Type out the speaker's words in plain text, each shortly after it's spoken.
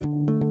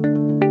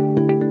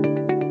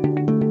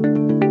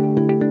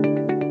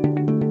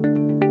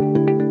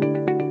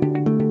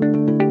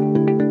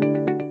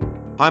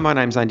Hi, my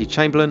name's Andy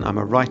Chamberlain. I'm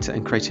a writer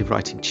and creative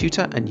writing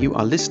tutor, and you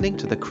are listening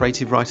to the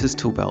Creative Writers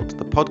Toolbelt,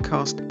 the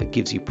podcast that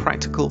gives you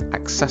practical,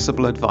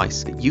 accessible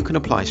advice that you can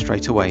apply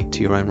straight away to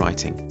your own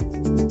writing.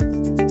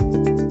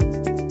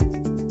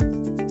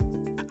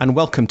 And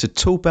welcome to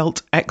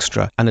Toolbelt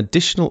Extra, an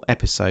additional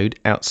episode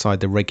outside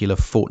the regular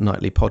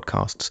fortnightly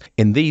podcasts.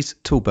 In these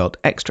Toolbelt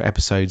Extra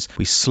episodes,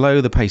 we slow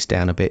the pace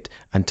down a bit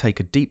and take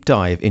a deep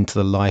dive into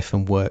the life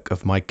and work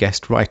of my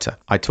guest writer.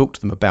 I talk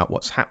to them about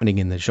what's happening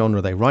in the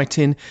genre they write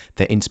in,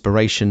 their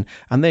inspiration,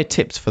 and their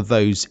tips for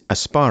those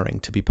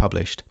aspiring to be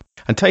published.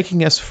 And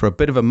taking us for a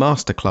bit of a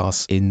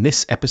masterclass in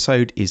this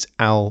episode is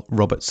Al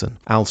Robertson.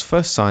 Al's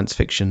first science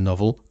fiction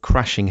novel,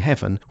 Crashing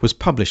Heaven, was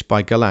published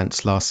by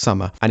Gollancz last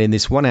summer. And in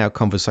this 1 hour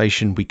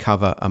conversation, we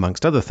cover,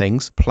 amongst other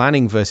things,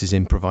 planning versus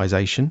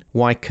improvisation,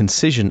 why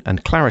concision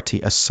and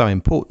clarity are so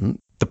important,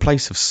 the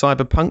place of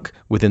cyberpunk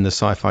within the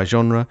sci-fi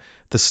genre,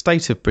 the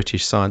state of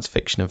British science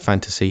fiction and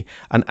fantasy,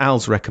 and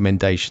Al's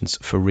recommendations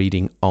for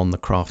reading on the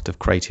craft of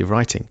creative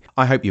writing.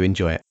 I hope you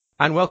enjoy it.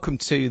 And welcome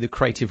to the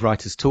Creative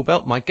Writers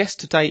Toolbelt. My guest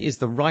today is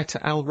the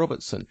writer Al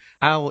Robertson.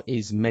 Al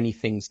is many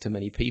things to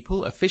many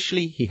people.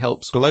 Officially, he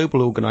helps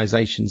global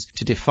organizations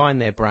to define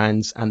their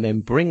brands and then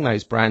bring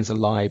those brands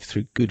alive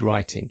through good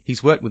writing.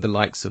 He's worked with the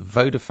likes of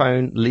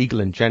Vodafone,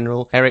 Legal &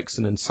 General,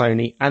 Ericsson and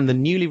Sony, and the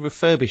newly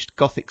refurbished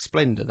Gothic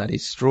splendor that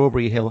is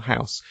Strawberry Hill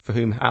House, for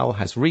whom Al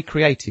has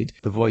recreated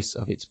the voice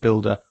of its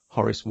builder,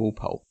 Horace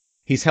Walpole.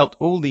 He's helped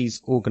all these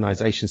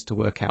organisations to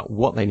work out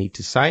what they need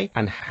to say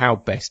and how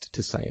best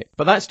to say it.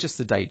 But that's just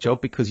the day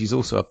job, because he's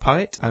also a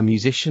poet, a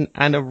musician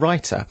and a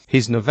writer.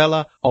 His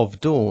novella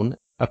Of Dawn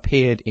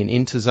appeared in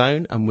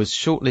Interzone and was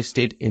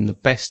shortlisted in the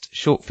Best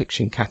Short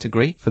Fiction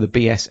category for the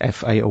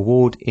BSFA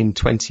Award in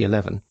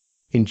 2011.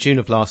 In June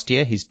of last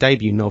year, his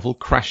debut novel,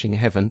 Crashing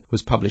Heaven,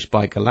 was published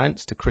by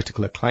Gollancz to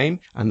critical acclaim,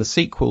 and the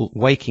sequel,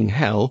 Waking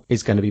Hell,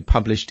 is going to be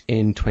published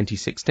in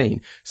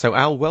 2016. So,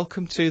 Al,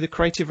 welcome to the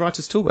Creative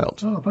Writers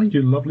Toolbelt. Oh, thank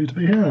you. Lovely to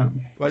be here.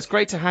 Well, it's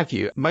great to have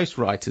you. Most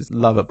writers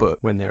love a book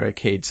when they're a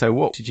kid. So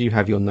what did you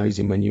have your nose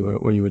in when you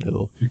were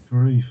little? Good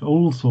grief.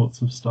 All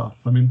sorts of stuff.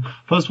 I mean,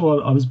 first of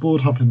all, I was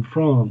brought up in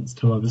France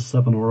till I was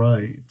 7 or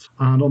 8.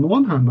 And on the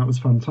one hand, that was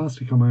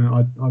fantastic. I mean,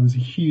 I was a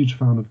huge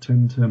fan of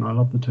Tintin. I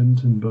loved the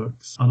Tintin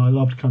books. And I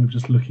loved kind of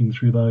just looking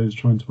through those,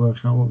 trying to work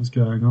out what was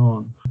going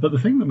on. But the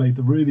thing that made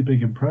the really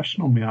big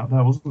impression on me out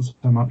there wasn't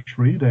so much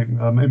reading,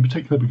 in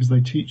particular because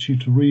they teach you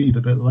to read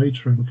a bit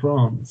later in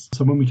France.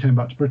 So when we came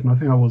back to Britain, I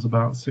think I was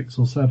about 6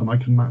 or 7, I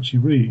couldn't actually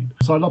read.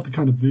 So I loved the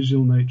kind of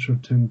visual nature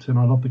of Tintin.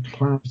 I loved the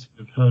clarity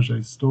of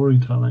Hergé's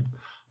storytelling.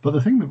 But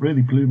the thing that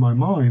really blew my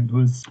mind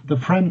was the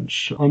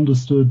French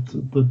understood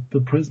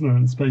the Prisoner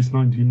in Space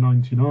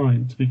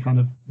 1999 to be kind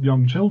of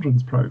young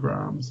children's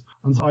programs.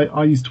 And so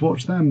I used to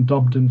watch them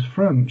dubbed into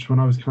French when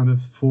I was kind of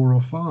 4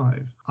 or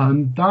 5.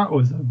 And that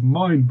was a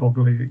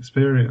mind-boggling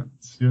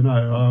experience, you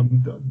know.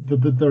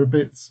 There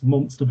are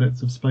monster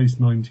bits of Space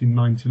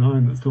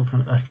 1999 that still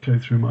kind of echo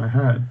through my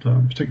head,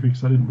 particularly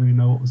because I didn't really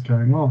know what was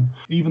going on.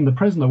 Even The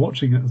Prisoner,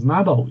 watching it as an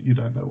adult, you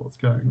don't know what's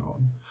going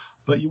on.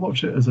 But you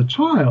watch it as a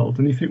child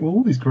and you think, well,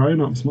 all these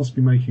grown-ups must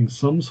be making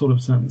some sort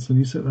of sense, and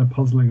you sit there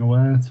puzzling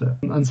away at it.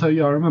 And so,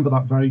 yeah, I remember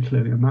that very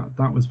clearly, and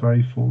that was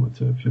very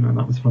formative, you know,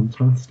 that was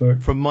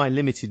fantastic. From my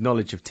limited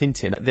knowledge of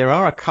Tintin, there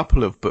are a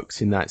couple of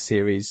books in that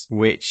series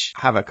which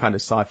have a kind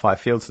of sci-fi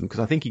feel to them, because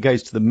I think he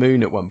goes to the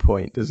moon at one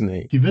point, doesn't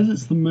he? He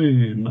visits the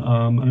moon,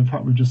 and in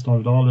fact, we've just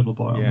started our little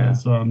boy on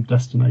this,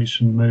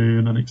 Destination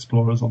Moon and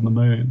Explorers on the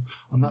Moon,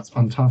 and that's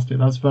fantastic.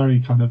 That's very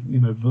kind of, you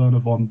know, Werner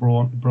von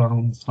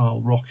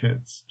Braun-style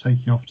rockets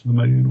taking off to the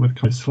moon with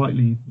kind of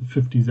slightly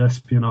 50s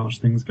espionage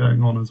things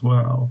going on as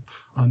well.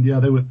 And yeah,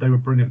 they were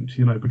brilliant,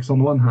 you know, because on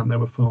the one hand they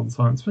were full on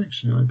science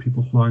fiction, you know,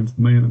 people flying to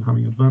the moon and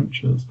having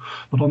adventures.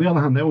 But on the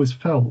other hand, they always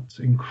felt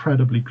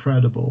incredibly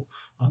credible.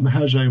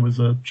 Hergé was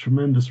a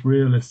tremendous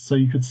realist, so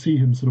you could see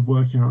him sort of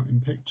working out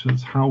in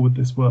pictures, how would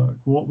this work?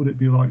 What would it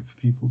be like for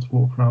people to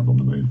walk around on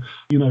the moon?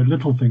 You know,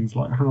 little things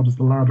like how does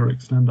the ladder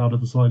extend out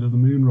of the side of the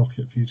moon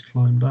rocket for you to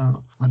climb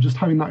down? And just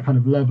having that kind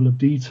of level of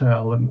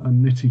detail and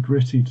nitty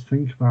gritty to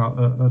think about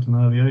at an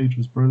early age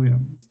was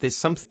brilliant. There's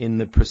something in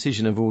the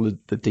precision of all of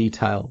the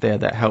detail there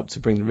that helped to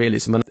bring the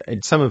realism. And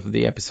in some of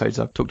the episodes,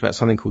 I've talked about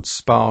something called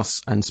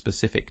sparse and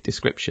specific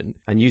description,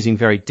 and using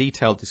very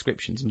detailed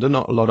descriptions, and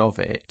not a lot of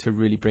it, to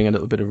really bring a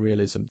little bit of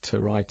realism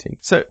to writing.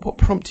 So what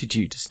prompted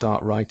you to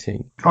start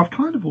writing? I've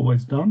kind of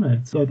always done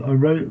it. So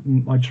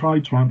I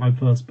tried to write my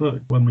first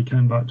book when we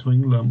came back to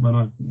England, when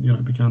I, you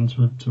know, began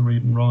to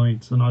read and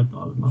write, and I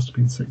must have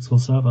been 6 or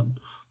 7.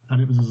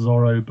 And it was a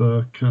Zorro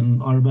book,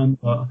 and I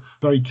remember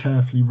very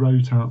carefully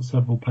wrote out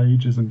several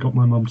pages and got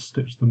my mum to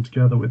stitch them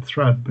together with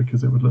thread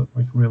because it would look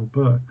like a real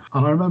book.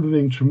 And I remember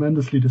being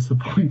tremendously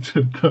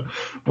disappointed that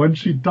when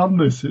she'd done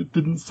this, it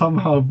didn't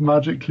somehow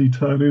magically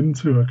turn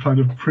into a kind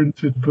of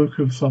printed book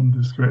of some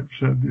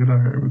description. You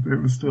know,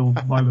 it was still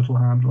my little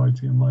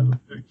handwriting and my little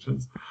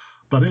pictures.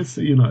 But it's,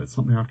 it's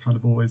something I've kind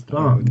of always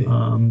done.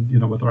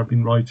 Whether I've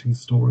been writing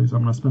stories. I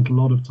mean, I spent a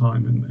lot of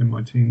time in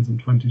my teens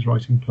and 20s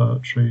writing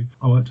poetry.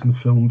 I worked in the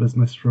film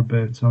business for a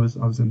bit. I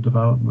was in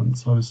development,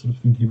 so I was sort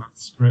of thinking about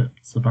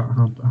scripts, about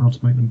how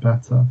to make them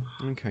better,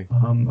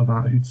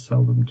 about who to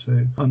sell them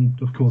to.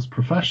 And of course,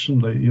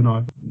 professionally,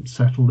 I've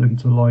settled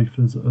into life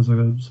as a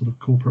sort of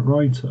corporate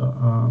writer.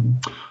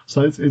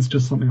 So it's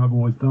just something I've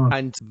always done.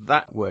 And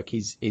that work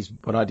is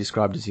what I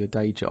described as your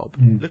day job.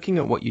 Looking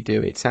at what you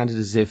do, it sounded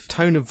as if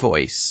tone of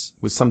voice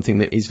was something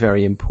that is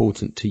very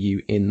important to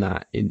you in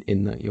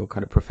your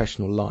kind of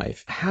professional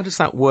life. How does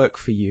that work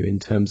for you in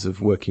terms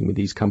of working with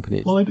these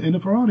companies? Well, in a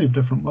variety of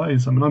different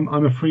ways. I mean,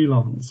 I'm a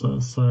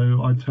freelancer,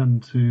 so I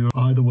tend to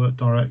either work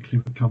directly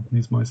with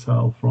companies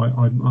myself, or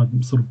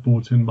I'm sort of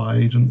brought in by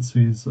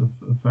agencies of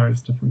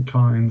various different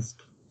kinds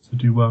to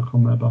do work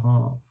on their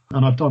behalf.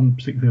 And I've done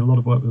particularly a lot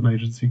of work with an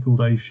agency called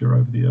AFIA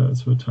over the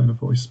years, who are tone of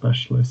voice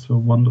specialists, who are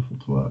wonderful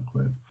to work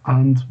with.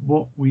 And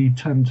what we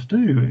tend to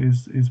do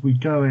is we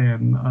go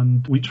in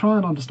and we try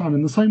and understand,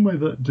 in the same way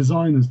that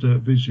designers do it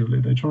visually,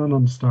 they try and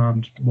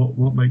understand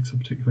what makes a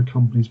particular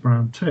company's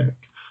brand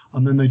tick.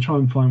 And then they try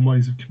and find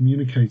ways of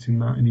communicating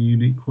that in a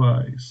unique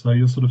way. So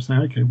you're sort of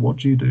saying, okay, what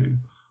do you do?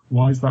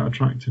 Why is that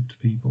attractive to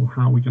people?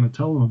 How are we going to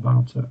tell them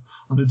about it?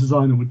 And a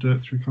designer would do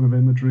it through kind of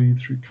imagery,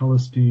 through color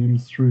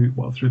schemes, through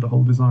the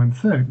whole design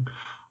thing.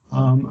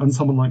 And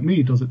someone like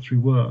me does it through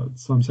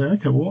words. So I'm saying,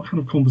 okay, well, what kind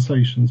of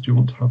conversations do you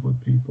want to have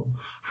with people?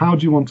 How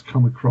do you want to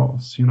come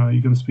across? Are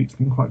you going to speak to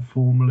them quite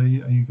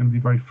formally? Are you going to be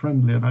very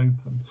friendly and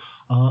open?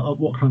 At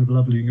what kind of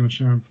level are you going to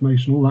share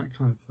information? All that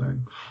kind of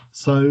thing.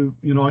 So,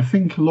 I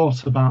think a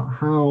lot about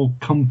how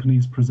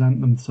companies present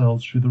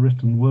themselves through the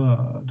written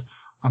word,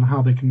 and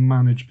how they can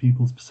manage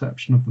people's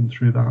perception of them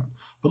through that,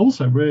 but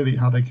also really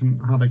how they can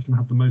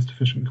have the most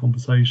efficient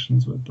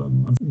conversations with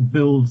them and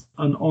build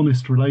an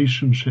honest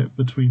relationship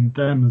between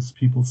them as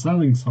people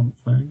selling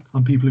something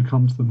and people who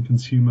come to them,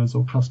 consumers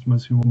or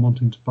customers who are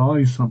wanting to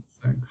buy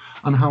something,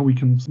 and how we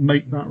can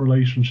make that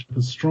relationship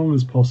as strong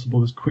as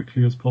possible, as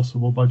quickly as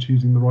possible, by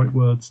choosing the right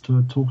words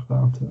to talk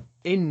about it.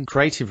 In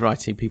creative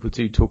writing, people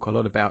do talk a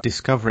lot about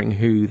discovering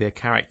who their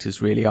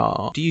characters really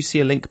are. Do you see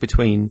a link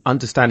between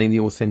understanding the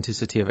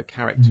authenticity of a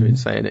character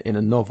in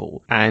a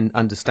novel and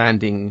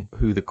understanding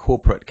who the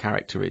corporate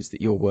character is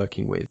that you're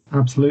working with?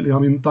 Absolutely. I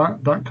mean,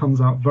 that comes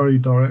out very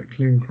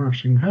directly in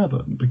Crashing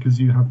Heaven, because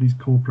you have these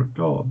corporate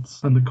gods,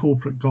 and the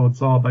corporate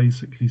gods are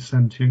basically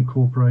sentient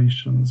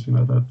corporations.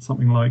 They're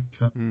something like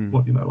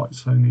like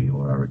Sony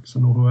or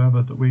Ericsson or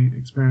whoever that we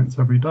experience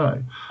every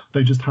day.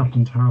 They just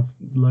happen to have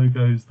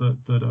logos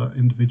that are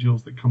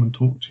individuals that come and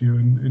talk to you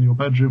in your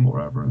bedroom or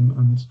wherever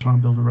and try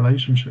and build a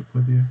relationship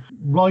with you.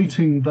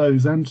 Writing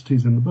those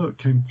entities in the book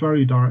came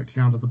very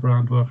directly out of the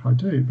brand work I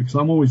do, because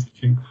I'm always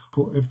thinking,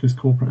 if this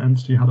corporate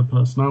entity had a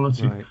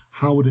personality,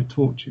 how would it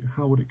talk to you?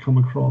 How would it come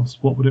across?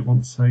 What would it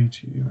want to say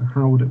to you?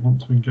 How would it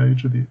want to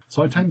engage with you?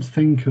 So I tend to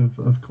think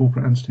of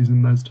corporate entities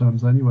in those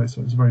terms anyway,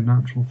 so it's a very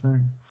natural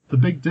thing. The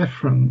big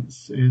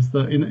difference is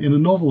that in a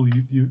novel,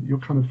 you're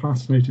kind of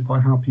fascinated by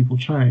how people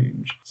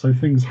change. So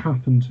things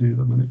happen to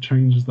them and it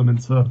changes them in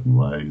certain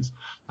ways.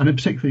 And in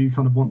particular, you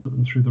kind of want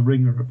them through the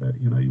ringer a bit.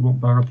 You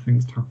want bad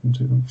things to happen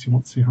to them because you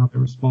want to see how they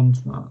respond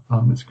to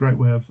that. It's a great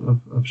way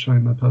of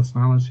showing their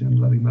personality and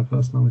letting their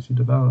personality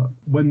develop.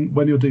 When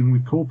you're dealing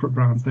with corporate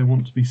brands, they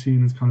want to be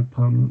seen as kind of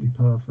permanently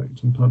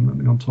perfect and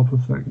permanently on top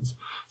of things.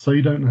 So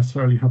you don't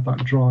necessarily have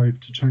that drive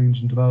to change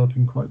and develop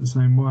in quite the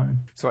same way.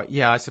 So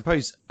I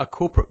suppose a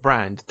corporate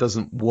brand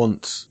doesn't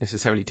want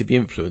necessarily to be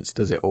influenced,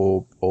 does it,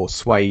 or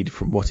swayed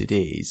from what it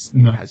is.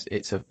 No.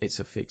 It's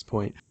a fixed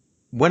point.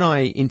 When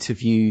I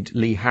interviewed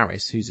Lee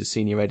Harris, who's a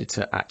senior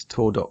editor at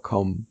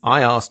Tor.com,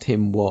 I asked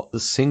him what the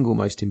single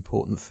most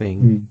important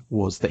thing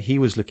was that he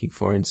was looking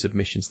for in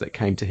submissions that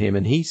came to him,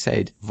 and he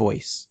said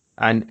voice.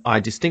 And I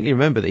distinctly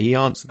remember that he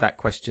answered that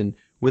question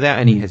without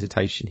any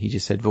hesitation. He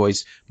just said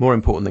voice, more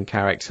important than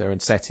character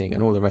and setting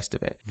and all the rest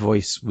of it.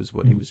 Voice was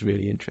what he was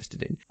really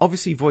interested in.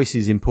 Obviously, voice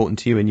is important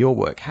to you in your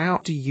work. How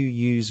do you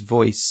use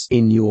voice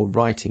in your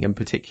writing, and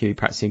particularly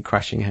perhaps in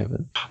Crashing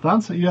Heaven?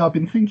 I've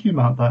been thinking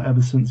about that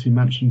ever since you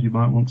mentioned you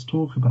might want to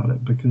talk about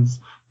it, because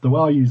the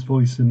way I use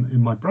voice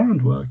in my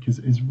brand work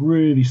is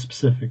really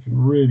specific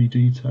and really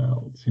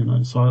detailed,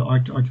 so I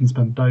can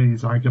spend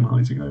days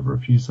agonizing over a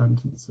few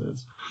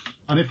sentences.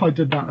 And if I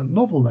did that at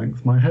novel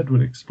length, my head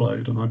would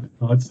explode and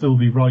I'd still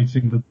be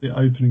writing the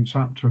opening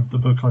chapter of the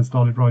book I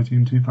started writing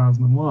in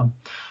 2001.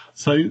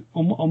 So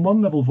on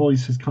one level,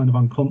 voice is kind of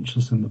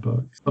unconscious in the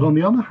books. But on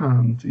the other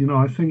hand,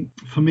 I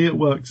think for me it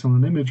works on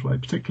an image way.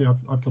 Particularly,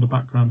 I've got a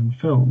background in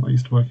film. I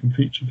used to work in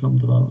feature film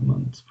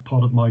development.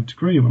 Part of my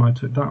degree when I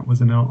took that was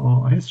in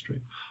art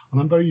history.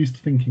 And I'm very used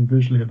to thinking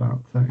visually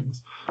about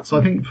things. So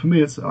I think for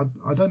me,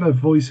 I don't know if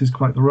voice is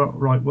quite the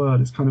right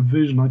word. It's kind of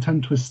vision. I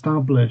tend to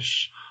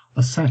establish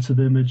a set of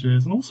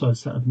images and also a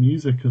set of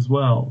music as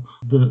well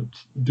that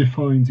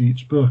defines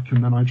each book,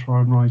 and then I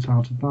try and write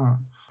out of that.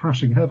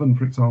 Crashing Heaven,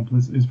 for example,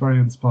 is very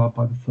inspired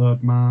by The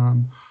Third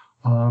Man,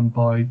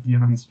 by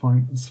Jan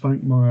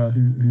Svankmajer,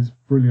 who's a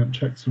brilliant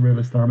Czech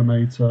surrealist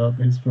animator.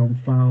 His film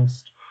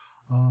Faust,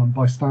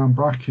 by Stan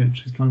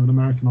Brakhage, who's kind of an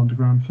American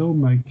underground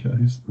filmmaker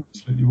who's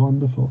absolutely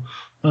wonderful.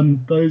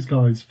 And those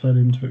guys fed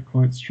into it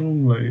quite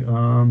strongly.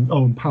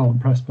 And Powell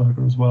and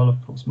Pressburger as well,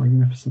 of course,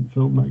 magnificent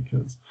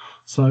filmmakers.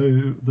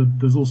 So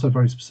there's also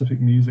very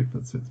specific music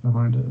that sits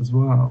behind it as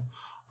well.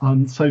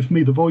 And so for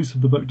me, the voice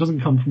of the book doesn't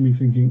come from me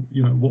thinking,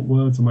 what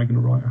words am I going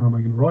to write? How am I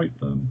going to write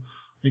them?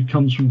 It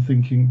comes from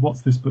thinking,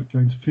 what's this book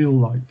going to feel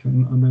like?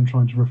 And then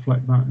trying to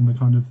reflect that in the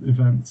kind of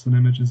events and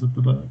images of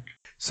the book.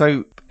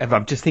 So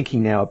I'm just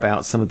thinking now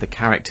about some of the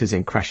characters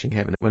in Crashing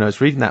Heaven. When I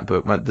was reading that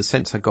book, the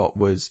sense I got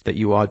was that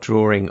you are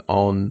drawing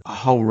on a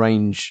whole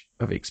range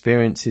of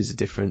experiences, a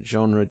different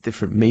genre,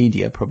 different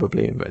media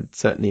probably, but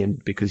certainly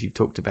because you've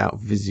talked about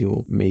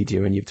visual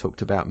media and you've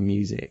talked about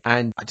music.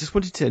 And I just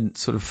wanted to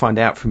sort of find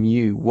out from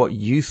you what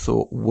you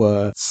thought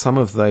were some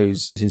of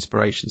those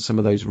inspirations, some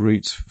of those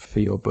roots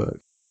for your book.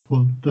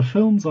 Well, the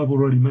films I've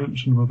already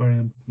mentioned were very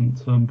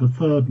important. The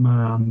Third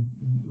Man,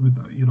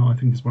 I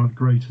think is one of the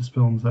greatest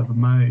films ever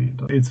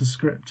made. It's a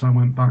script I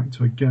went back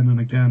to again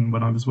and again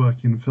when I was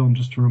working in film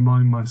just to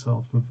remind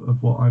myself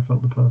of what I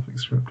felt the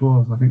perfect script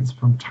was. I think it's a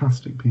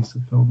fantastic piece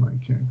of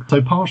filmmaking.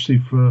 So partially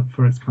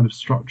for its kind of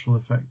structural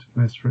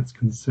effectiveness, for its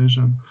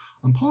concision,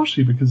 and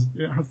partially because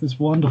it has this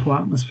wonderful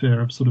atmosphere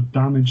of sort of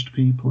damaged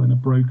people in a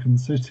broken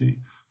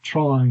city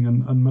trying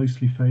and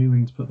mostly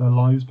failing to put their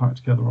lives back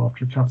together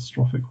after a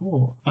catastrophic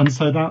war. And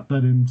so that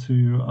led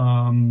into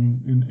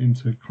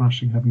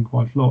Crashing Heaven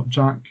quite a lot.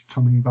 Jack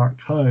coming back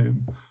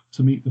home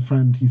to meet the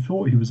friend he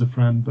thought he was a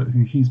friend, but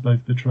who he's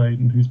both betrayed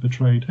and who's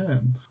betrayed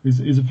him,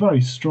 is a very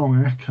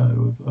strong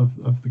echo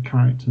of the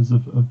characters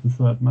of the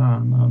Third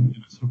Man.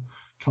 Sort of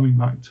coming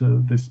back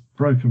to this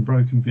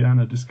broken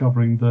Vienna,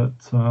 discovering that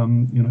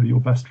your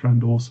best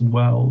friend Orson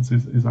Welles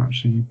is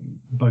actually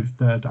both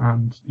dead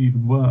and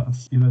even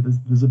worse.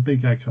 There's a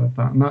big echo of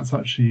that, and that's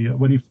actually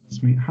when you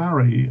first meet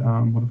Harry,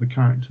 one of the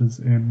characters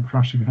in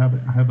Crashing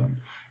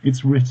Heaven.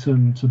 It's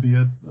written to be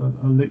a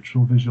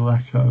literal visual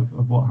echo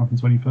of what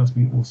happens when you first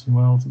meet Orson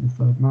Welles in The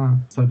Third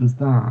Man. So there's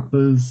that.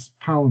 There's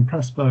Powell and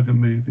Pressburger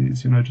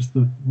movies. Just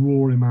the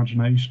raw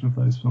imagination of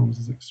those films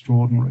is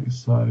extraordinary.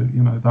 So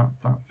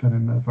that fit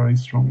in there very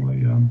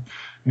strongly.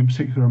 In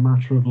particular, A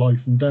Matter of Life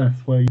and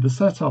Death, where the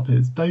setup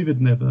is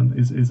David Niven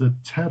is a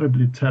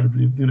terribly,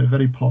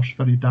 very posh,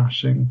 very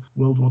dashing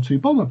World War II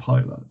bomber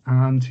pilot.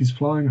 And he's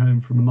flying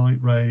home from a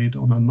night raid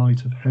on a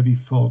night of heavy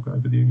fog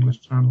over the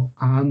English Channel.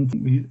 And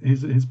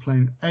his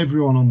plane,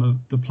 everyone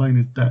on the plane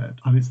is dead.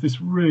 And it's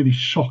this really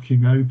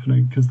shocking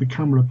opening because the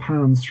camera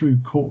pans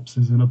through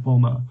corpses in a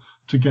bomber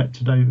to get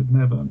to David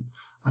Niven.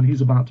 And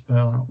he's about to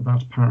bail out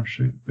without a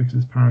parachute because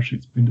his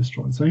parachute's been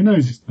destroyed. So he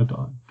knows he's going to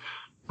die.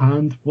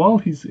 And while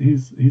he's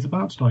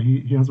about to die,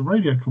 he has a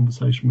radio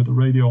conversation with a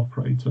radio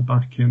operator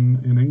back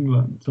in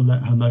England to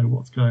let her know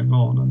what's going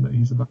on and that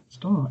he's about to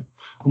die.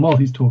 And while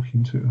he's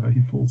talking to her,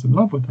 he falls in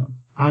love with her.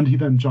 And he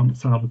then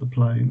jumps out of the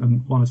plane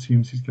and one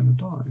assumes he's going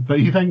to die.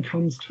 But he then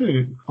comes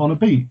to on a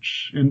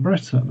beach in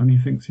Britain and he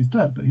thinks he's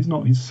dead, but he's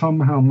not. He's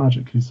somehow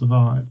magically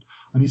survived.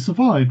 And he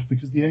survived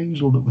because the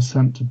angel that was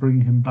sent to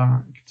bring him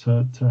back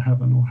to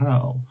heaven or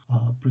hell,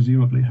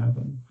 presumably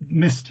heaven,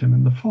 missed him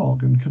in the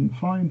fog and couldn't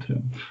find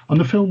him. And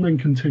the film then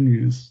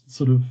continues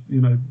sort of,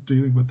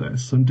 dealing with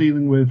this and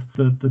dealing with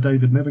the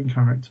David Niven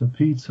character,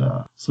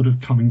 Peter, sort of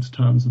coming to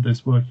terms with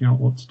this, working out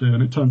what to do.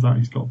 And it turns out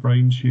he's got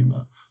brain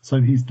tumour, so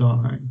he's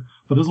dying.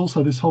 But there's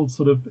also this whole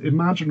sort of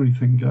imaginary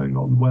thing going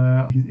on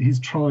where he's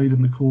tried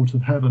in the court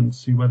of heaven to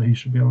see whether he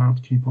should be allowed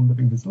to keep on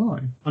living his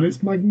life. And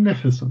it's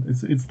magnificent.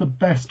 It's the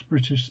best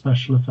British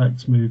special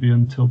effects movie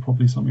until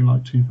probably something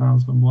like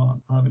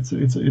 2001.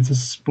 It's a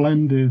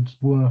splendid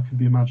work of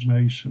the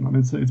imagination. I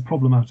mean, it's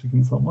problematic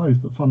in some ways,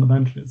 but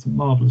fundamentally it's a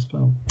marvellous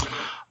film.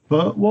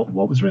 But what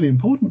was really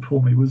important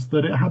for me was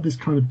that it had this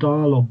kind of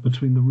dialogue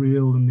between the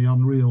real and the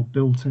unreal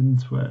built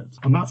into it.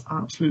 And that's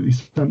absolutely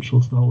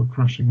essential to the whole of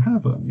Crashing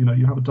Heaven.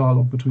 You have a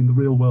dialogue between the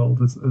real world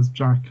as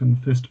Jack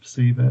and Fist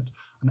perceive it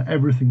and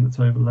everything that's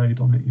overlaid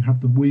on it. You have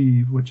the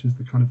weave, which is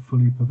the kind of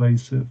fully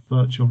pervasive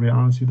virtual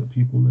reality that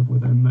people live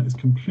within that is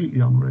completely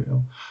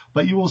unreal.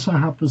 But you also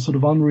have the sort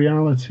of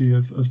unreality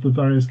of the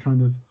various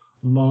kind of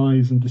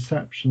lies and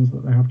deceptions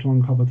that they have to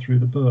uncover through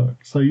the book.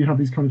 So you have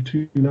these kind of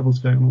two levels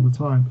going on all the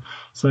time.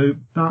 So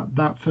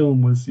that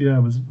film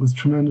was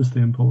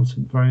tremendously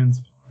important, very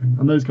inspiring.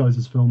 And those guys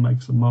as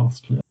filmmakers are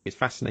masterly. It's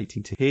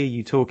fascinating to hear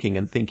you talking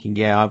and thinking,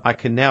 I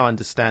can now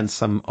understand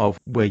some of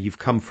where you've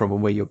come from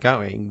and where you're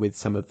going with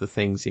some of the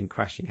things in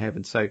Crashing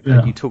Heaven. So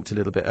you talked a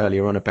little bit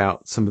earlier on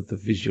about some of the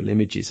visual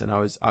images, and I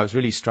was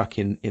really struck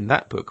in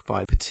that book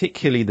by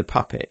particularly the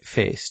puppet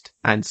Fist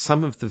and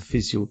some of the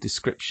visual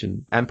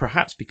description. And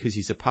perhaps because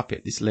he's a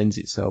puppet, this lends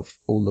itself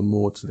all the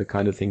more to the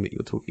kind of thing that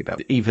you're talking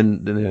about.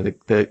 Even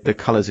the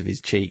colours of his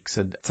cheeks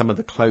and some of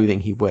the clothing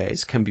he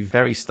wears can be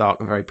very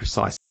stark and very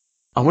precise.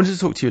 I wanted to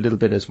talk to you a little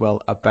bit as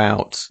well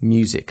about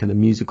music and the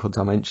musical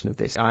dimension of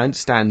this. I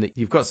understand that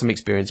you've got some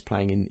experience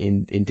playing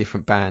in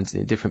different bands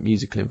and in different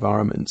musical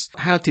environments.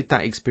 How did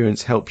that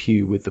experience help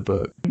you with the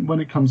book? When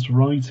it comes to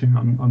writing,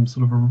 I'm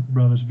sort of a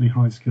relatively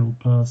high-skilled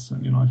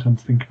person. You know, I tend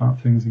to think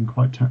about things in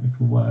quite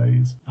technical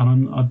ways,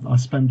 and I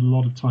spend a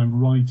lot of time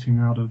writing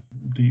out of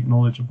deep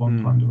knowledge of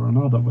one kind or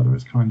another, whether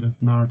it's kind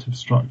of narrative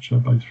structure,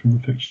 both from the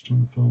fiction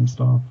and the film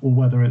stuff, or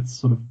whether it's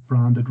sort of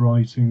branded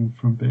writing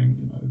from being,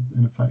 you know,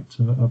 in effect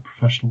a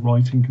professional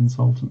writing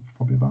consultant for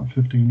probably about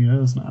 15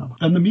 years now.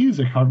 And the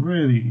music, I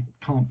really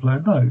can't play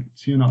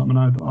notes. You know, I mean,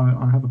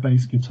 I have a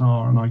bass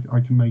guitar and I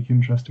can make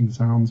interesting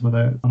sounds with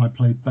it. And I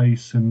played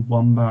bass in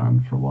one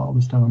band for a while,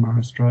 the Stella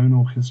Maris Drone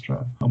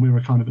Orchestra, and we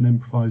were kind of an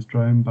improvised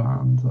drone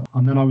band.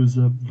 And then I was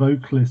a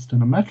vocalist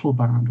in a metal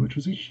band, which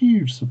was a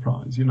huge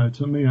surprise, you know,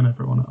 to me and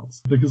everyone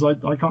else, because I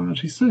can't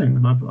actually sing,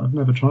 and I've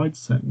never tried to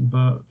sing.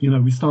 But, you know,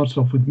 we started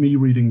off with me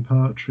reading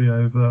poetry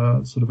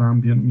over sort of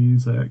ambient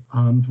music,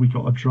 and we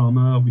got a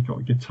drummer, we got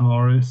a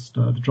guitarist.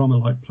 The drummer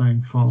liked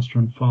playing faster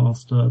and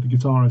faster. The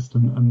guitarist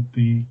and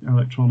the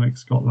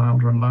electronics got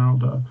louder and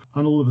louder.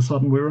 And all of a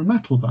sudden we were a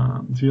metal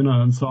band, you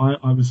know, and so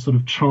I was sort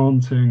of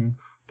chanting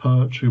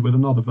poetry with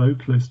another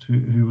vocalist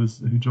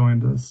who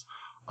joined us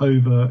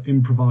over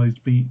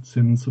improvised beats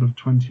in sort of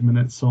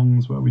 20-minute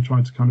songs where we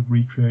tried to kind of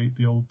recreate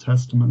the Old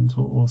Testament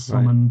or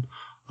summon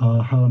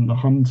Herne the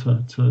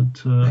Hunter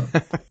to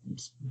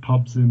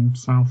pubs in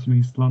South and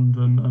East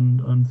London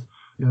and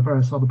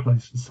various other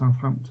places,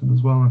 Southampton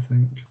as well, I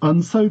think.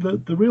 And so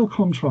the real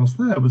contrast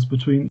there was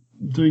between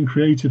doing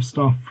creative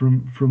stuff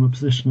from a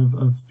position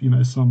of you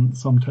know,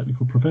 some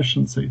technical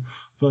proficiency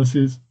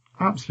versus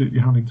absolutely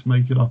having to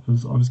make it up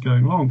as I was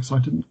going along, because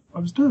I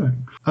was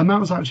doing. And that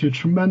was actually a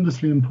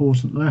tremendously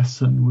important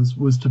lesson,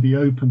 was to be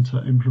open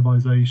to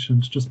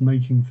improvisation, to just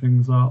making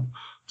things up,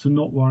 to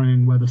not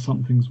worrying whether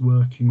something's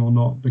working or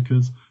not,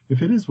 because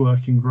if it is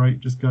working, great,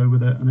 just go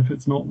with it. And if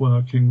it's not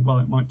working, well,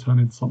 it might turn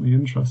into something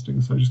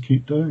interesting, so just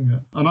keep doing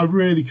it. And I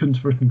really couldn't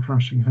have written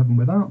Crashing Heaven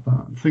without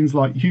that. Things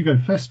like Hugo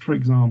Fist, for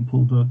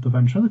example, the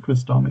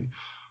ventriloquist dummy,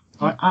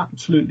 I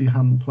absolutely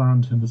hadn't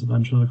planned him as a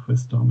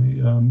ventriloquist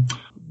dummy.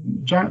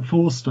 Jack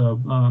Forster,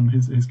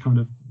 his kind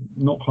of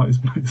not quite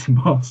his mates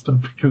master,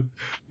 because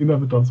he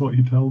never does what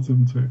he tells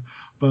him to,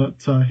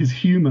 but his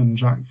human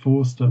Jack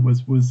Forster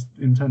was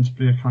intended to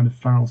be a kind of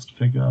Faust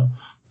figure,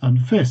 and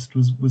Fist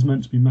was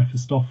meant to be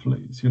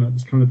Mephistopheles, you know,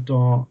 this kind of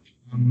dark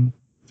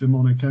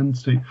demonic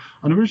entity.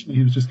 And originally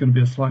he was just going to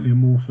be a slightly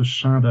amorphous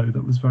shadow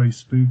that was very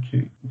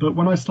spooky. But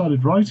when I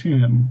started writing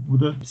him,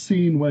 the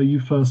scene where you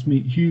first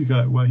meet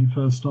Hugo, where he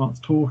first starts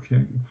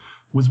talking,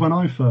 was when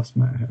I first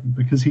met him,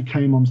 because he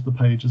came onto the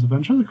page as a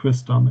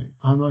ventriloquist dummy.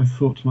 And I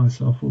thought to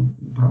myself, well,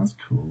 that's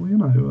cool, you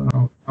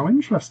know, how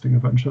interesting a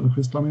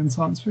ventriloquist dummy in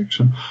science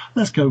fiction.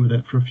 Let's go with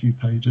it for a few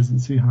pages and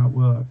see how it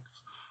works.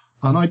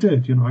 And I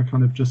did, you know, I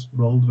kind of just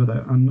rolled with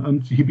it.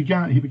 And he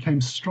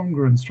became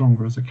stronger and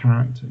stronger as a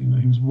character. You know,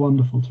 he was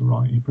wonderful to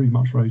write. He pretty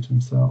much wrote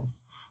himself.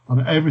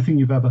 And everything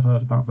you've ever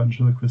heard about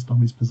ventriloquist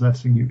dummies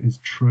possessing you is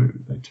true.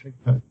 They take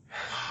that.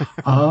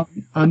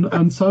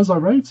 And so as I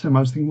wrote him,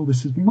 I was thinking, well,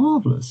 this is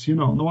marvellous. You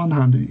know, on the one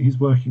hand, he's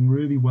working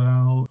really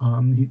well.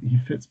 He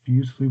fits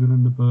beautifully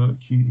within the book.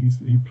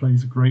 He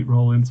plays a great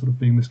role in sort of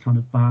being this kind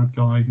of bad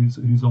guy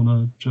who's on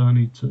a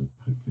journey to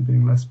hopefully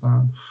being less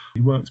bad.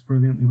 He works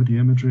brilliantly with the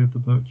imagery of the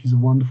book. He's a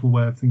wonderful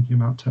way of thinking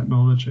about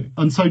technology.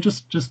 And so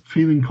just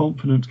feeling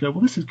confident to go,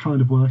 well, this is kind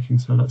of working,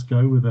 so let's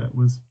go with it,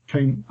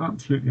 came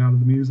absolutely out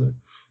of the music.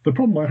 The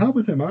problem I had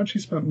with him, I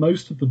actually spent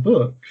most of the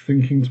book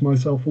thinking to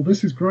myself, well,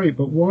 this is great,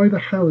 but why the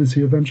hell is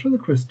he a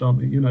ventriloquist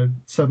dummy, you know,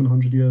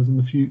 700 years in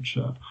the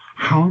future?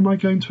 How am I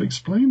going to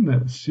explain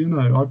this? You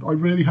know, I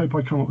really hope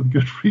I come up with a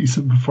good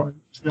reason before I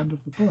reach the end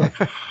of the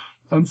book.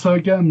 And so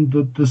again,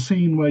 the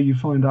scene where you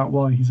find out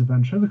why he's a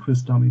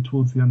ventriloquist dummy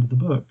towards the end of the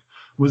book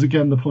was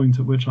again the point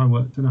at which I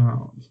worked it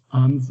out.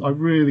 And I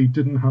really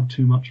didn't have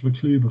too much of a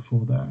clue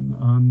before then.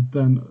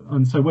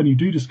 And so when you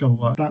do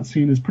discover that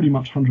scene is pretty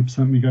much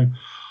 100% me going,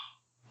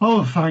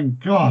 oh,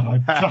 thank God,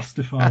 I've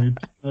justified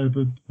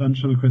the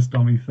ventriloquist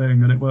dummy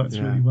thing, and it works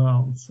really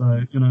well.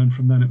 So, you know, and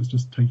from then it was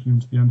just taking him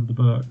to the end of the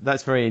book.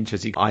 That's very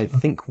interesting. I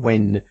think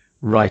when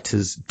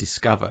writers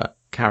discover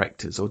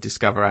characters or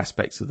discover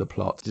aspects of the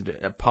plot,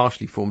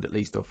 partially formed at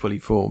least or fully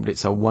formed,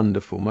 it's a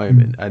wonderful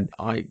moment. And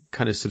I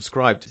kind of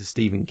subscribe to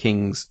Stephen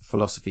King's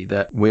philosophy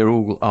that we're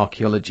all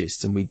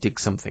archaeologists and we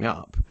dig something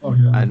up.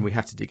 And we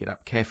have to dig it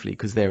up carefully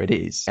because there it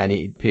is and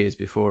it appears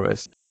before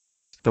us.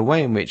 The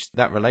way in which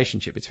that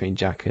relationship between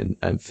Jack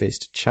and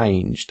Fist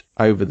changed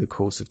over the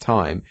course of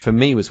time, for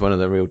me, was one of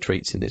the real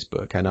treats in this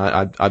book. And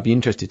I'd be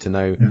interested to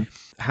know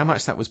how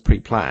much that was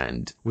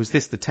pre-planned. Was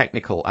this the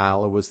technical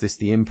Al, or was this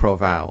the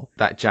improv Al,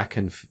 that Jack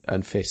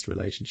and Fist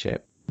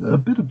relationship? A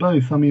bit of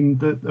both. I mean,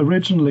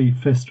 originally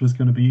Fist was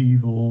going to be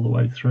evil all the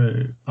way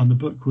through, and the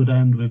book would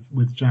end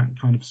with Jack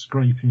kind of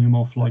scraping him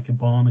off like a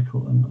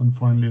barnacle and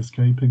finally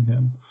escaping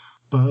him.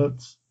 But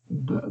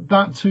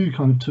that too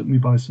kind of took me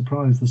by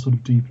surprise, the sort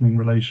of deepening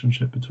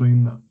relationship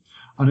between them.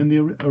 And in the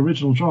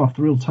original draft,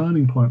 the real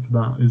turning point for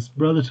that is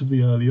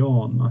relatively early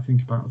on, I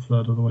think about a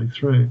third of the way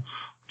through.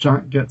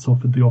 Jack gets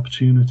offered the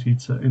opportunity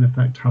to, in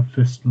effect, have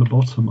Fist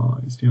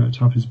lobotomized, to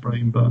have his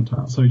brain burnt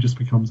out, so he just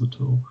becomes a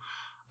tool.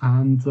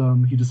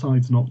 And he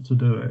decides not to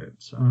do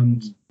it.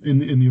 And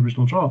in the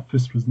original draft,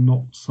 Fist was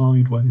knocked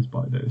sideways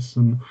by this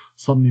and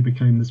suddenly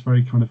became this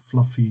very kind of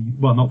fluffy,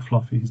 well, not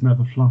fluffy, he's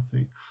never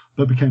fluffy,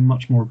 but became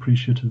much more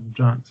appreciative of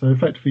Jack. So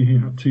effectively he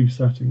had two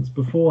settings.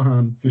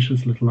 Beforehand,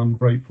 vicious little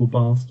ungrateful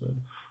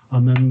bastard.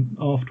 And then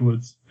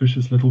afterwards,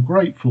 vicious little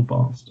grateful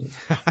bastard.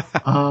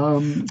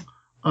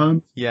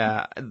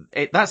 Yeah,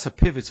 that's a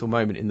pivotal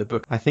moment in the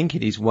book. I think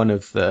it is one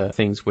of the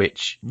things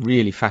which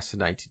really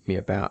fascinated me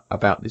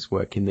about this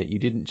work, in that you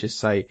didn't just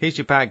say, here's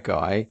your bad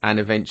guy, and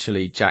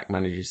eventually Jack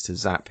manages to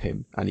zap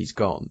him and he's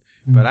gone.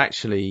 But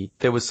actually,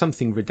 there was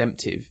something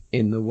redemptive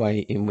in the way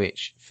in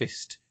which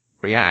Fist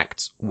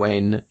reacts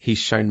when he's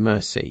shown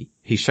mercy.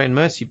 He's shown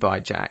mercy by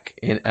Jack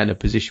in a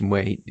position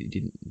where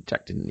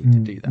Jack didn't need to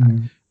do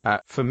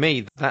that. For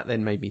me, that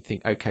then made me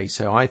think, okay,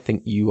 so I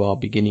think you are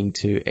beginning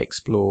to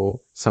explore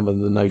some of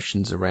the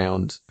notions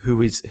around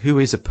who is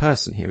a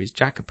person here. Is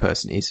Jack a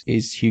person?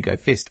 Is Hugo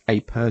Fist a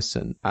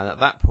person? And at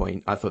that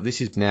point, I thought this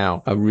is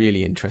now a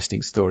really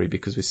interesting story,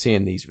 because we're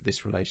seeing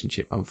this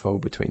relationship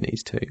unfold between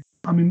these two.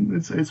 I mean,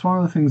 it's one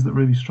of the things that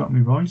really struck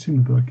me writing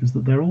the book, is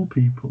that they're all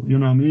people.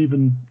 I mean,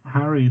 even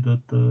Harry,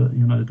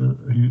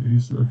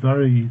 who's a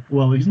very,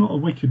 well, he's not a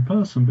wicked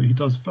person, but he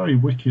does very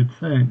wicked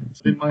things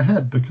in my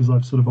head because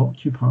I've sort of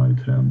occupied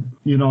him.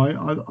 I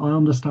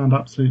understand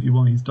absolutely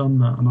why he's done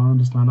that, and I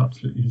understand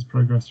absolutely his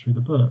progress through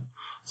the book.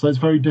 So it's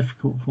very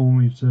difficult for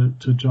me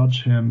to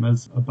judge him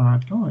as a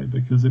bad guy,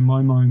 because in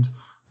my mind,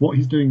 what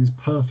he's doing is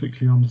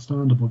perfectly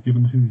understandable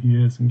given who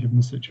he is and given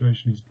the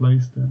situation he's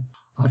placed in.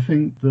 I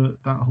think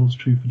that holds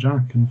true for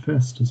Jack and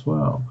Fist as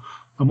well.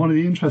 And one of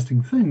the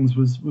interesting things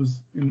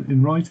was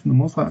in writing them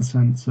was that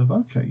sense of,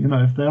 okay,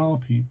 if they are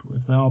people,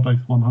 if they are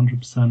both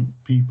 100%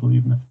 people,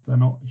 even if they're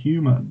not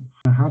human,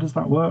 how does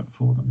that work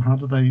for them? How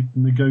do they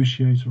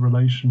negotiate a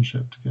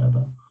relationship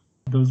together?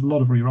 There was a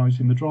lot of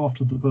rewriting. The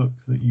draft of the book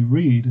that you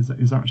read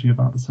is actually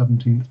about the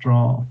 17th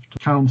draft,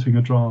 counting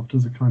a draft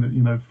as a kind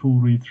of, full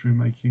read through,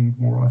 making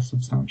more or less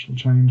substantial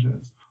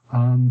changes.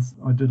 And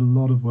I did a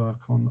lot of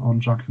work on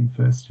Jack and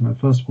Fist,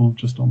 first of all,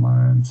 just on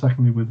my own.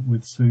 Secondly,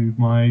 with Sue,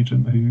 my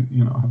agent, who,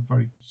 I have a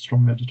very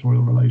strong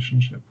editorial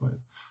relationship with.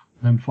 And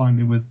then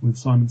finally with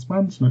Simon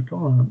Spanton at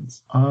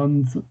Gollancz.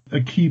 And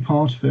a key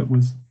part of it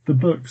was the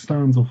book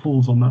stands or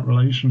falls on that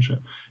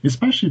relationship,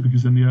 especially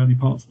because in the early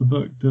parts of the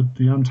book,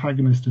 the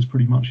antagonist is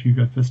pretty much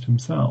Hugo Fist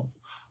himself.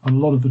 And a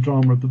lot of the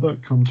drama of the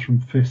book comes from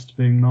Fist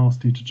being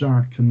nasty to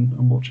Jack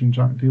and watching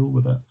Jack deal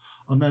with it.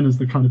 And then as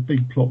the kind of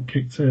big plot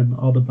kicks in,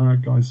 other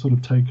bad guys sort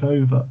of take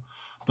over.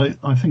 But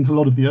I think a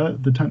lot of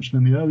the tension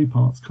in the early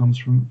parts comes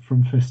from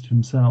Fist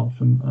himself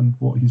and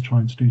what he's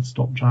trying to do to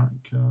stop Jack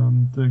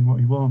doing what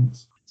he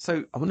wants.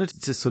 So I wanted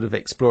to sort of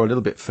explore a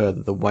little bit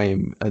further the way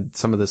and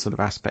some of the sort of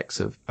aspects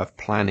of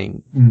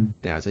planning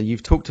now. So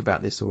you've talked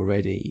about this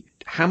already.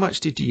 How much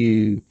did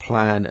you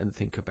plan and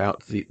think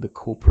about the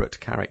corporate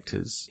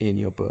characters in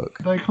your book?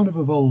 They kind of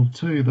evolved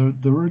too.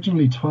 There were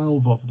originally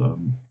 12 of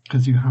them,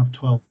 because you have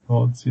 12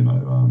 gods,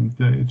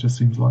 it just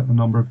seems like the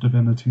number of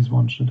divinities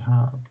one should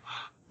have.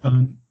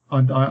 And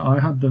I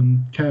had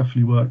them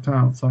carefully worked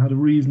out, so I had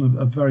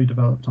a very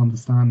developed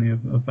understanding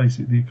of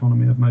basically the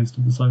economy of most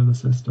of the solar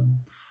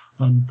system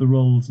and the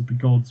roles of the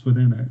gods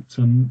within it,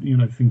 and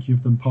thinking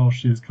of them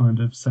partially as kind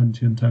of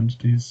sentient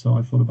entities, so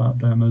I thought about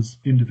them as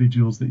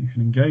individuals that you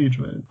can engage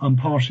with, and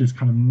partially as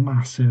kind of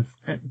massive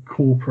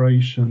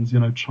corporations,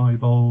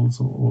 Chaibols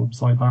or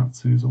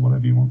Zaibatsus or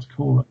whatever you want to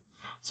call it.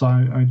 So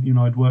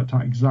I'd worked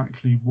out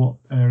exactly what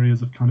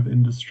areas of kind of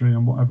industry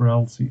and whatever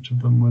else each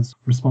of them was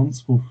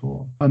responsible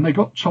for. And they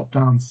got chopped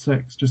down to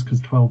 6 just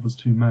because 12 was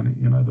too many.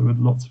 There were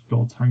lots of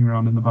gods hanging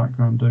around in the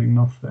background doing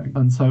nothing.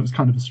 And so it was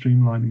kind of a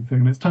streamlining thing.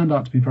 And it's turned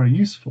out to be very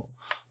useful,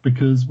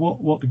 because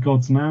what the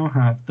gods now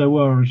have, there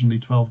were originally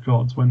 12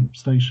 gods. When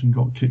Station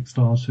got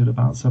kick-started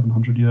about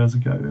 700 years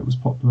ago, it was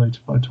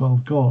populated by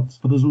 12 gods.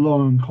 But there's a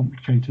long and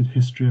complicated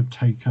history of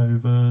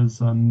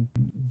takeovers and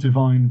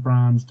divine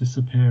brands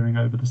disappearing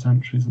over the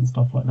centuries and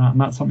stuff like that.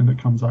 And that's something that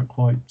comes out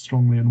quite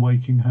strongly in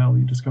Waking Hell.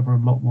 You discover a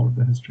lot more of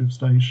the history of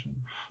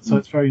Station. So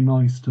it's very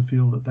nice to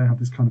feel that they have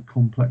this kind of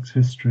complex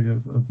history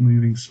of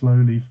moving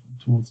slowly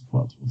towards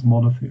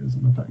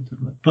monotheism,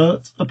 effectively.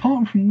 But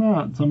apart from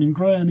that, I mean,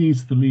 Grey and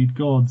East, the lead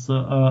gods,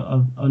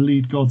 are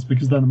lead gods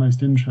because they're the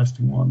most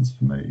interesting ones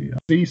for me.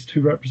 East,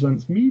 who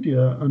represents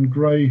media, and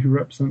Grey, who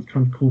represents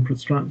kind of corporate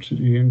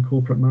strategy and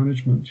corporate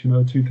management,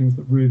 are two things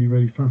that really,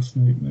 really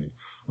fascinate me.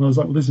 And I was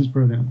like, well, this is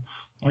brilliant.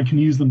 I can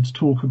use them to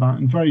talk about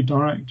in a very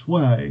direct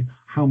way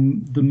how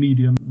the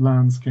media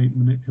landscape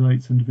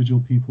manipulates individual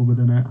people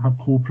within it, how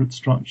corporate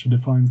structure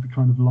defines the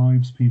kind of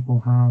lives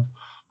people have.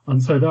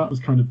 And so that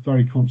was kind of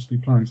very consciously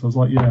planned. So I was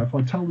like, yeah, if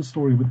I tell the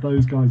story with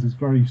those guys as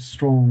very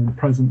strong,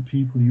 present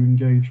people you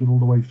engage with all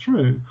the way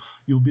through,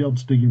 you'll be able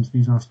to dig into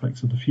these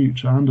aspects of the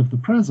future and of the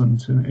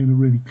present in a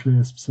really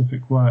clear,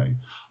 specific way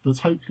that's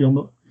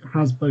hopefully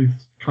has both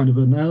kind of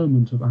an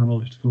element of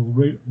analytical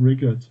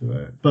rigor to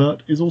it,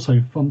 but is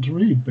also fun to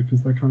read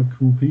because they're kind of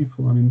cool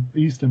people. I mean,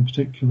 East in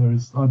particular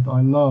is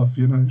I love,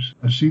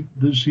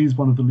 she's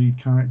one of the lead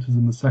characters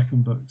in the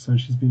second book, so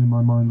she's been in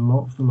my mind a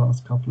lot for the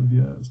last couple of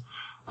years.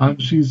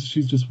 And she's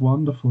just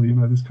wonderful,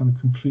 this kind of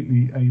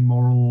completely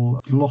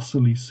amoral,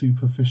 glossily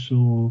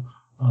superficial,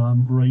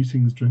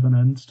 ratings-driven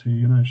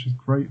entity. She's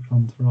great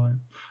fun to write.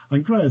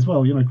 And Gray as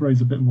well.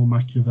 Gray's a bit more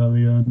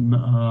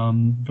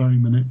Machiavellian, very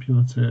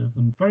manipulative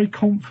and very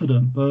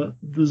confident. But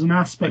there's an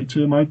aspect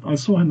to him. I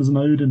saw him as an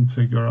Odin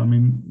figure. I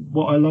mean,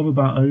 what I love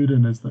about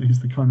Odin is that he's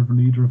the kind of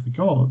leader of the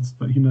gods,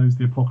 but he knows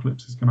the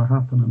apocalypse is going to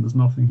happen and there's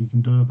nothing he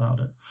can do about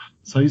it.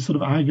 So he's sort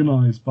of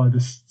agonized by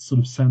this sort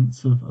of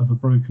sense of a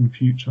broken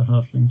future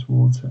hurtling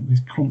towards him.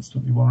 He's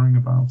constantly worrying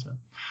about it.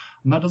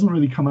 And that doesn't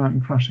really come out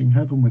in Crashing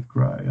Heaven with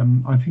Gray,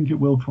 and I think it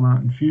will come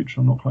out in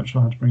future. I'm not quite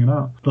sure how to bring it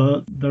out.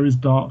 But there is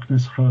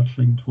darkness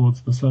hurtling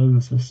towards the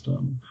solar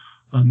system,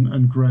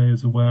 and Gray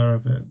is aware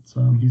of it.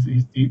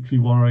 He's deeply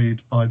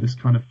worried by this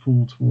kind of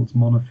fall towards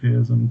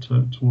monotheism,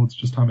 towards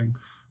just having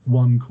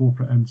one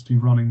corporate entity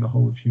running the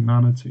whole of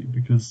humanity,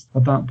 because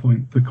at that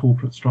point the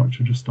corporate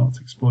structure just starts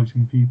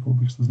exploiting people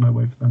because there's no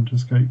way for them to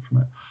escape from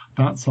it.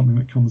 That's something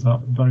that comes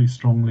out very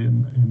strongly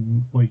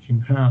in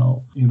Waking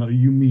Hell.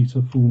 You meet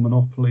a full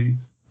monopoly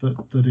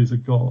that is a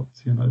god.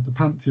 The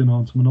Pantheon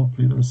aren't a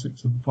monopoly. There are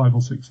 5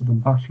 or 6 of them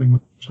battling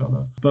with each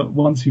other. But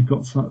once you've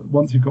got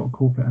a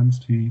corporate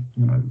entity,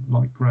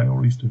 like Grey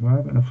or East of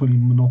whoever, in a fully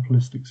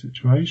monopolistic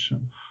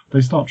situation,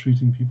 they start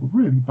treating people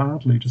really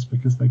badly just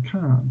because they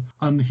can.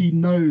 And he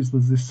knows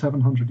there's this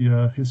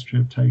 700-year history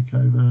of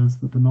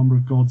takeovers, that the number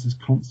of gods is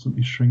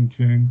constantly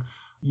shrinking.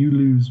 You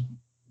lose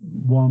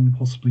 1,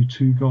 possibly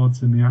 2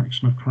 gods in the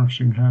action of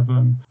Crashing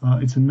Heaven.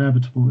 It's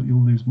inevitable that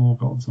you'll lose more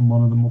gods and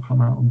one of them will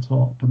come out on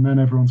top, and then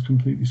everyone's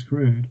completely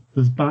screwed.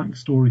 There's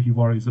backstory he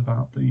worries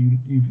about that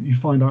you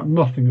find out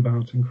nothing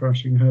about in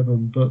Crashing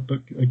Heaven, but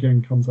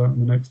again comes out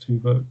in the next 2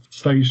 books.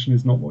 Station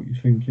is not what you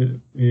think it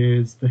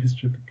is. The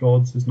history of the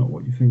gods is not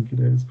what you think it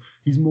is.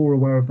 He's more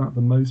aware of that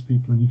than most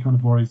people, and he kind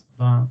of worries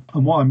about that.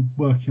 And what I'm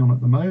working on at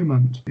the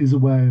moment is a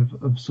way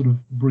of sort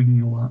of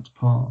bringing all that to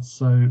pass.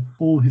 So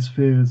all his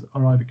fears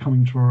are either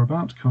coming true or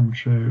about to come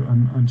true,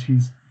 and he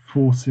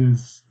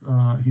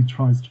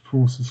tries to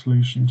force a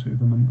solution to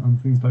them, and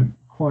things don't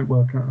quite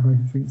work out how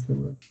he thinks they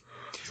will.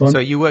 So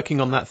you're working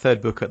on that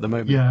 3rd book at the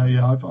moment?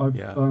 Yeah.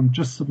 I've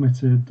just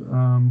submitted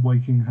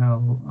Waking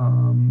Hell,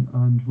 and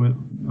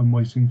I'm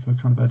waiting for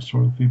kind of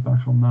editorial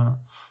feedback on that.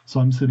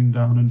 So I'm sitting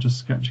down and just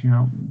sketching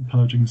out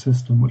Purging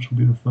System, which will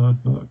be the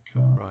 3rd book.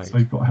 Right. So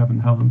you've got Heaven,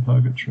 Hell, and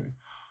Purgatory.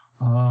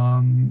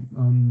 I'm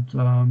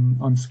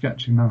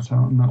sketching that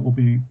out, and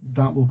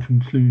that will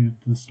conclude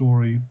the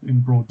story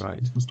in broad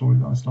terms, the story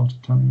that I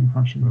started telling in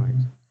Crashing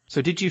Heaven.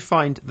 So did you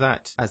find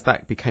that as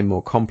that became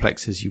more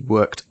complex as you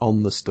worked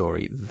on the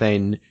story,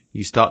 then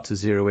you start to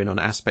zero in on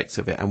aspects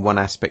of it, and one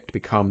aspect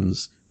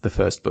becomes the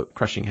 1st book,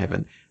 Crashing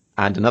Heaven,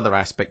 and another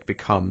aspect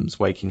becomes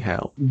Waking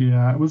Hell?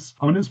 Yeah,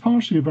 it's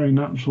partially a very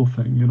natural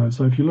thing,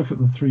 so if you look at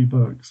the 3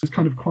 books, it's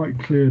kind of quite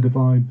clear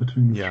divide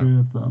between the 3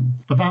 of them.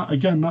 But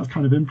that's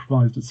kind of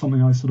improvised. It's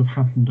something I sort of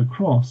happened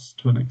across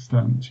to an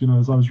extent.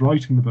 As I was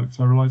writing the books,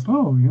 I realised,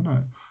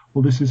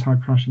 well, this is how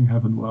Crashing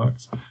Heaven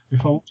works.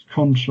 If I want to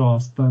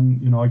contrast,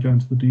 then, I go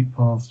into the deep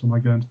past and I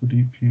go into the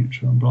deep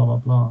future and blah, blah,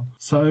 blah.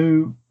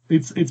 So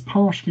it's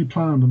partially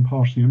planned and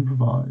partially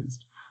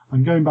improvised.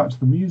 And going back to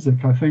the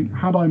music, I think,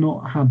 had I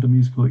not had the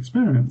musical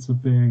experience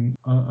of being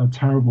a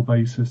terrible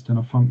bassist in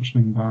a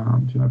functioning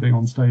band, being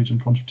on stage in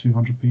front of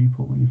 200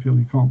 people when you feel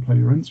you can't play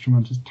your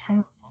instrument is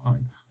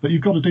terrifying. But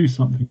you've got to do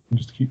something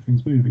just to keep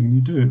things moving, and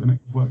you do, and it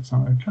works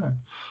out okay.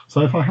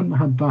 So if I hadn't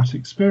had that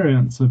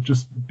experience of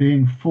just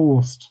being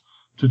forced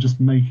to just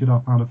make it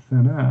up out of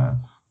thin air,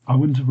 I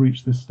wouldn't have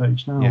reached this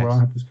stage now where I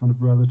have this kind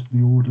of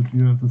relatively ordered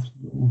view of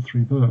all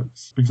 3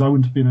 books, because I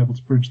wouldn't have been able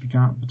to bridge the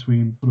gap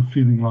between sort of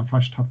feeling like I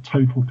should have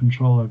total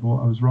control over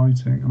what I was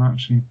writing and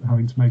actually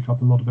having to make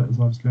up a lot of it as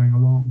I was going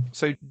along.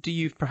 So do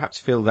you perhaps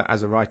feel that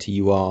as a writer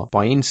you are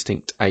by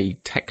instinct a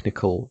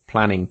technical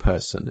planning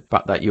person,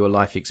 but that your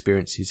life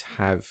experiences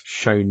have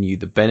shown you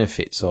the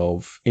benefits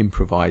of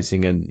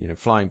improvising and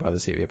flying by the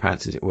seat of your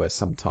pants, as it were,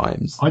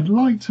 sometimes? I'd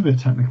like to be a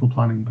technical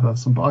planning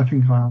person, but I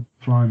think I am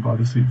flying by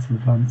the seats of the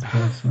pants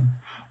person.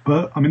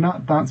 But I mean,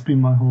 that's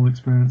been my whole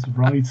experience of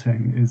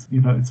writing. Is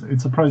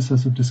it's a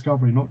process of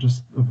discovery, not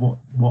just of what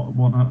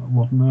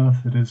on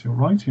earth it is you're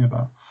writing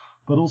about,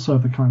 but also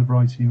of the kind of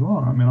writer you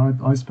are. I mean,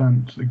 I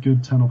spent a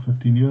good 10 or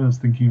 15 years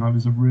thinking I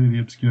was a really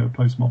obscure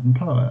postmodern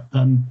poet,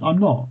 and I'm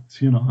not.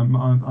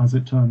 I'm as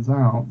it turns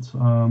out,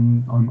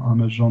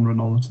 I'm a genre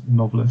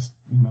novelist.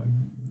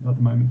 At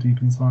the moment,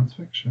 deep in science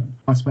fiction.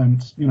 I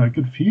spent a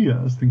good few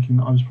years thinking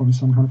that I was probably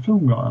some kind of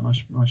film guy and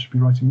I should be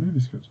writing movie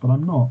scripts, but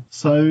I'm not.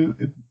 So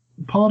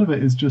part of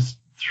it is just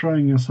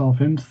throwing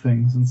yourself into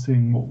things and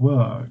seeing what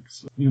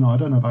works. I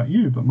don't know about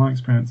you, but my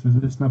experience is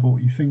it's never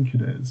what you think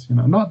it is.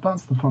 And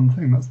that's the fun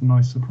thing. That's the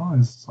nice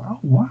surprise. It's like, oh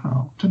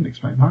wow, didn't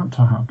expect that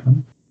to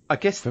happen. I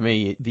guess for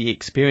me, the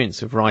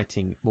experience of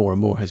writing more and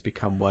more has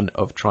become one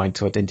of trying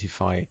to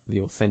identify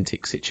the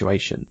authentic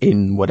situation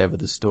in whatever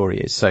the story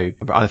is. So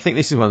I think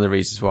this is one of the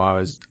reasons why I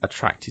was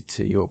attracted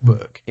to your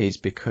book, is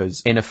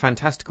because in a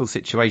fantastical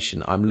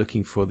situation, I'm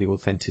looking for the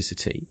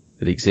authenticity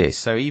that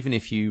exists. So even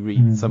if you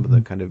read some of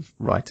the kind of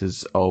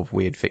writers of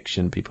weird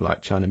fiction, people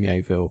like China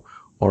Miéville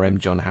or M.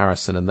 John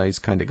Harrison and those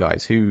kind of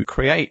guys who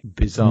create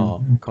bizarre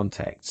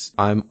contexts,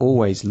 I'm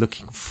always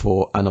looking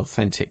for an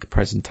authentic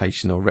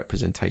presentation or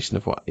representation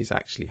of what is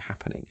actually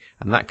happening.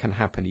 And that can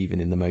happen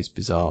even in the most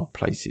bizarre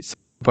places.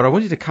 But I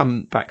wanted to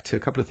come back to a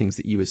couple of things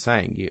that you were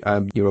saying.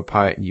 You're a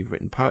poet and you've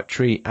written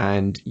poetry,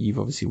 and you've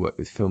obviously worked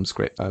with film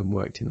script and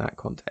worked in that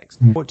context.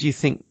 What do you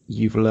think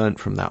you've learned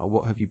from that, or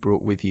what have you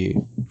brought with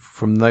you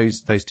from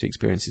those two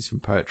experiences, from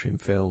poetry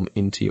and film,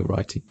 into your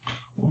writing?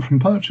 Well, from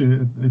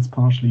poetry, it's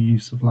partially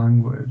use of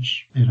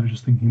language,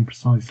 just thinking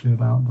precisely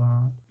about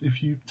that.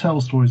 If you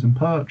tell stories in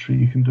poetry,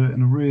 you can do it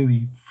in a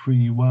really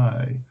free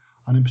way,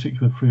 and in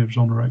particular free of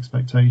genre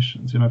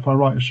expectations. If I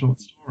write a short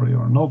story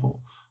or a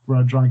novel where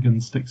a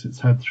dragon sticks its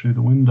head through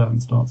the window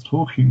and starts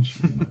talking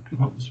to you,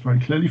 people, it's very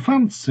clearly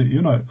fantasy,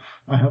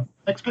 I have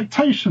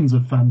expectations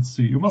of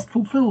fantasy, you must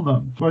fulfill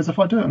them. Whereas if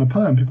I do it in a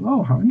poem, people,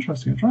 oh, how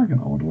interesting, a dragon,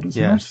 I wonder what it's a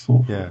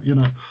metaphor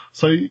for,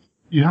 So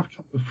you have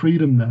a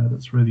freedom there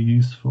that's really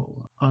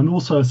useful, and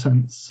also a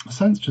sense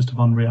just of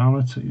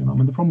unreality.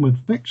 The problem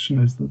with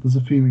fiction is that there's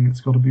a feeling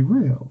it's got to be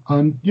real.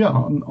 And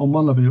on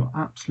one level, you're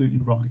absolutely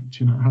right.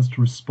 It has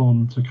to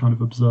respond to kind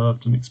of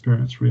observed and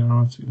experienced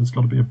reality. There's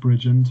got to be a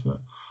bridge into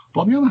it.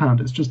 But on the other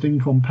hand, it's just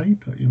ink on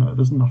paper,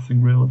 there's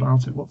nothing real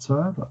about it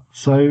whatsoever.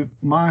 So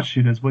my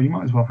attitude is, well, you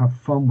might as well have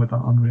fun with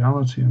that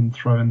unreality and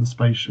throw in the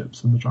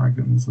spaceships and the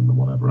dragons and the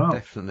whatever else.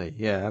 Definitely,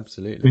 yeah,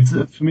 absolutely.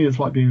 For me, it's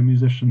like being a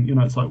musician,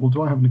 it's like, well,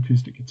 do I have an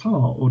acoustic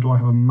guitar, or do I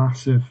have a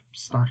massive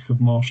stack of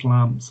Marshall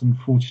amps and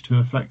 42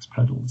 effects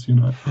pedals, Do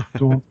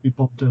I want to be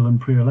Bob Dylan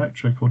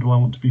pre-electric, or do I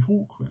want to be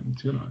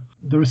Hawkwind,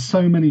 There are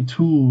so many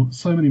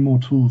more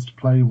tools to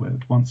play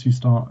with once you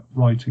start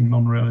writing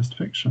non-realist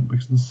fiction,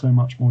 because there's so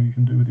much more you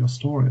can do with your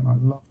story, and I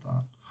love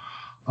that.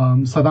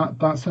 So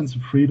that sense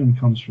of freedom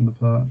comes from the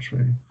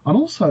poetry, and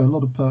also a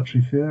lot of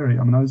poetry theory.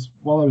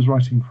 While I was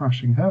writing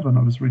Crashing Heaven,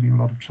 I was reading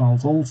a lot of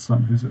Charles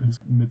Olson, who's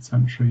a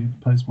mid-century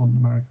postmodern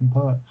American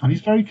poet, and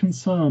he's very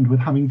concerned with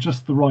having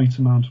just the right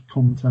amount of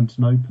content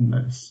and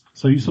openness.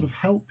 So you sort of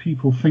help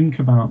people think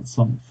about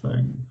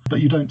something, but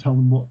you don't tell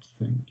them what to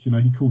think.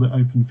 He called it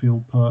open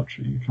field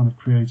poetry. You kind of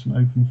create an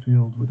open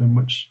field within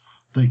which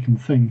they can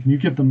think, and you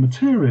give them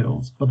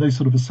materials, but they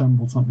sort of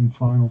assemble something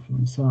final for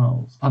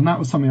themselves. And that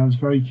was something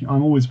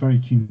I'm always very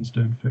keen to do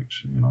in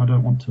fiction. I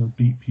don't want to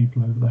beat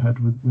people over the head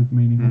with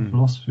meaning or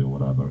philosophy or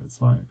whatever. It's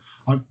like,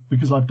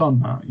 because I've done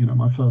that,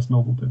 my first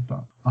novel did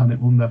that, and it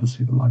will never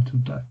see the light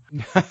of day.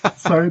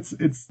 So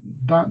it's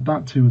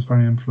that too was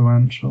very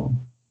influential.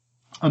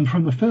 And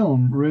from the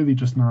film, really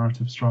just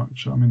narrative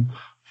structure.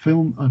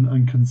 Film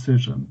and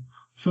concision.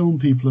 Film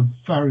people are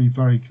very,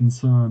 very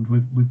concerned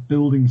with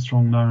building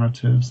strong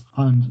narratives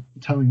and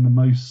telling the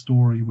most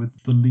story with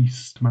the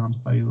least amount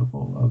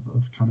available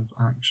of kind of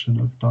action,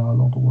 of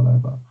dialogue or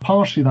whatever.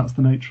 Partially that's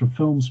the nature of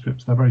film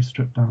scripts. They're very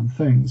stripped down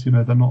things.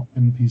 They're not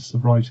in pieces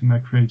of writing, they're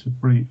creative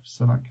briefs.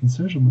 So that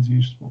concision was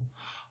useful.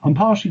 And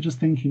partially just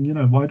thinking,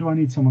 why do I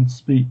need someone to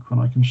speak when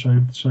I can show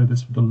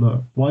this with a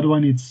look? Why do I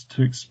need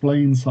to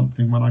explain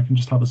something when I can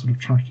just have a sort of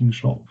tracking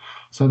shot?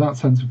 So that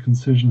sense of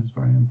concision is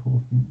very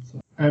important.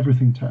 So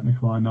everything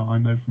technical I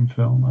know from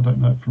film. I don't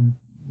know it from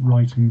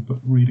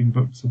reading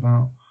books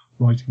about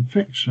writing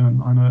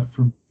fiction. I know it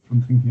from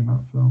thinking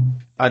about film.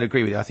 I'd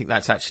agree with you. I think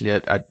that's actually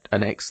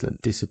an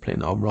excellent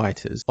discipline on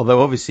writers.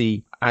 Although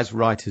obviously, as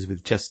writers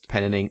with just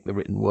pen and ink, the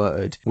written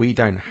word, we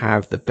don't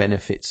have the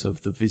benefits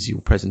of the visual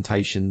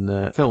presentation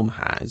that film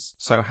has.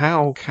 So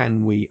how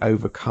can we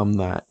overcome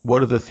that?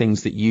 What are the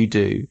things that you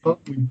do?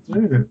 But we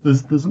do.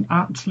 There's an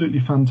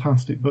absolutely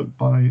fantastic book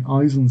by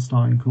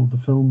Eisenstein called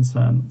The Film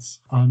Sense.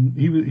 And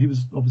he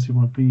was obviously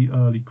one of the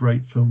early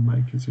great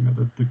filmmakers,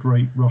 the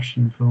great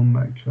Russian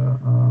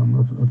filmmaker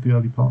of the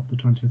early part of the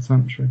 20th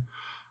century.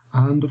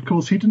 And of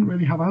course, he didn't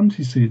really have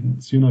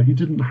antecedents. He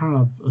didn't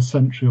have a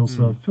century or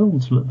so of film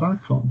to look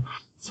back on.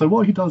 So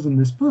what he does in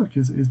this book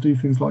is do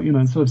things like,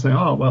 instead of saying,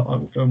 oh, well, I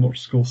will go and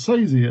watch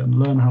Scorsese and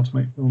learn how to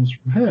make films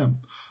from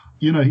him,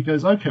 he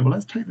goes, okay, well,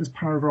 let's take this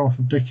paragraph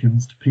of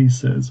Dickens to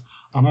pieces,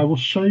 and I will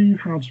show you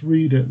how to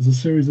read it as a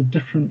series of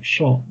different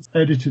shots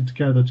edited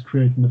together to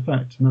create an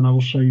effect, and then I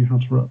will show you how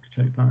to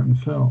replicate that in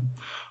film.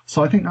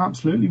 So I think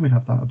absolutely we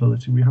have that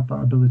ability. We have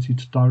that ability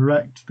to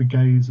direct the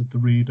gaze of the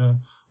reader.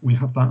 We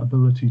have that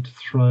ability to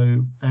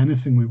throw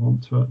anything we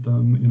want to at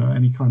them,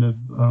 any kind of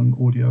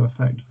audio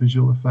effect,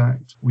 visual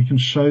effect. We can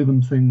show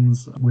them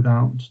things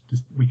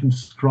we can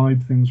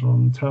describe things rather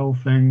than tell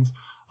things.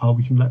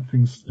 We can let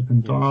things slip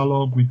in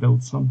dialogue. We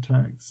build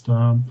subtext,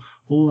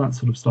 all that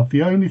sort of stuff.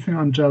 The only thing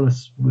I'm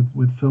jealous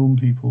with film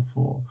people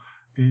for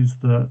is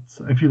that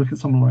if you look at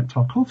someone like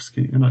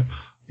Tarkovsky,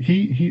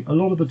 he a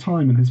lot of the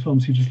time in his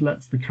films, he just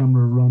lets the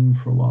camera run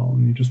for a while,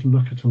 and you just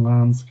look at a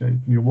landscape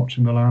and you're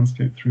watching the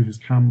landscape through his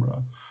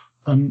camera.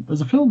 And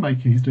as a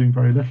filmmaker, he's doing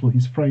very little.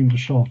 He's framed a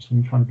shot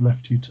and kind of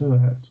left you to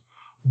it.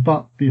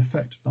 But the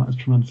effect of that is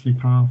tremendously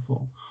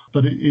powerful.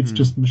 But it's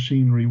just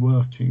machinery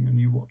working and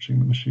you watching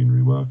the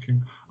machinery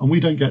working. And we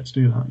don't get to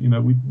do that.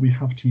 We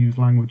have to use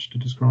language to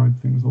describe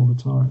things all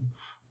the time.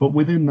 But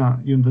within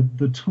that,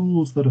 the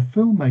tools that a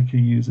filmmaker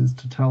uses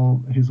to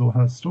tell his or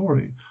her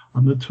story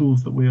and the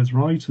tools that we as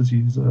writers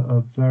use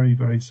are very,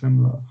 very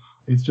similar.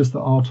 It's just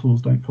that our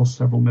tools don't cost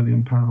several £1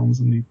 million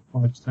and need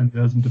 5 to 10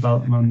 years in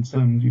development,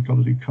 and you've got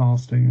to do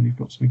casting and you've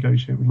got to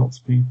negotiate with lots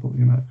of people.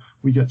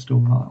 We get to do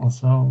all that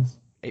ourselves.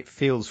 It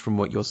feels from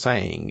what you're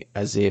saying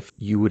as if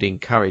you would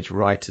encourage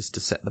writers to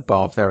set the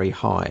bar very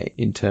high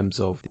in terms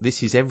of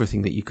this is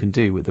everything that you can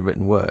do with the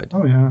written word.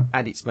 Oh, yeah.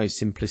 At its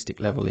most simplistic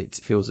level, it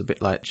feels a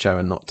bit like show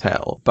and not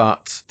tell,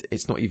 but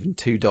it's not even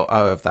 2.0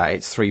 of that.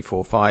 It's 3,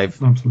 4,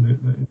 5.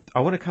 Absolutely.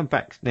 I want to come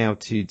back now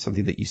to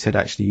something that you said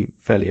actually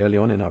fairly early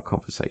on in our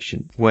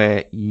conversation,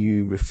 where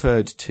you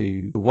referred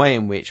to the way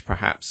in which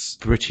perhaps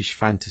British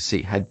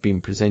fantasy had been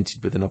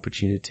presented with an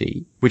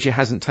opportunity which it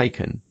hasn't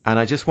taken. And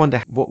I just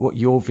wonder what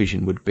your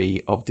vision would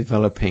be of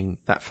developing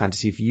that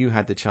fantasy if you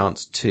had the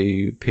chance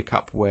to pick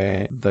up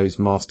where those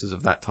masters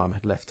of that time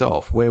had left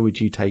off. Where would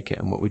you take it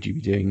and what would you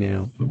be doing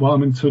now? Well,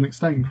 to an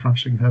extent,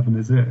 Crashing Heaven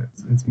is it.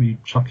 It's me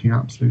chucking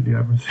absolutely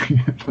everything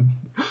in and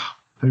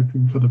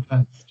hoping for the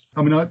best.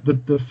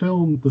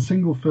 The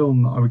single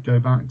film that I would go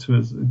back to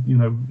is,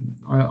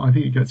 I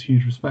think it gets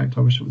huge respect.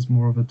 I wish it was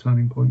more of a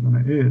turning point than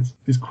it is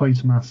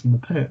Quatermass and the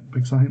Pit,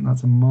 because I think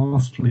that's a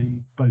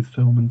masterly both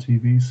film and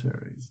TV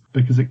series,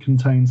 because it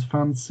contains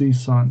fantasy,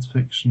 science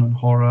fiction and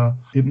horror.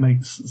 It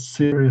makes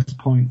serious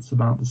points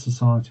about the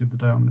society of the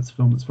day. It's a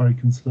film that's very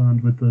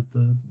concerned with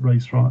the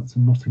race riots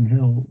in Notting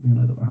Hill,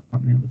 that were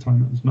happening at the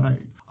time it was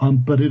made.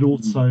 But it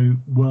also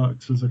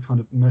works as a kind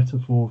of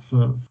metaphor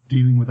for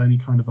dealing with any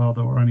kind of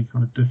other or any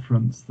kind of difference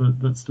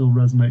that still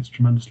resonates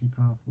tremendously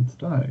powerful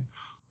today.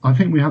 I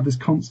think we have this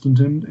constant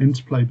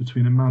interplay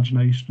between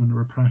imagination and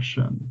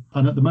repression.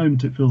 And at the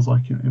moment, it feels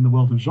like in the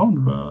world of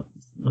genre,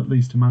 at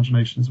least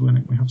imagination is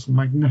winning. We have some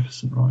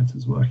magnificent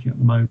writers working at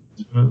the moment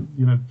who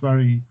are,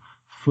 very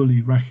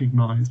fully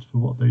recognised for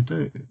what they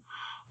do.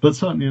 But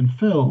certainly in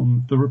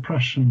film, the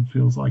repression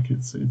feels like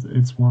it's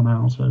won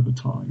out over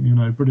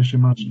time. British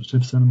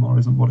imaginative cinema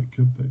isn't what it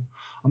could be.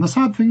 And the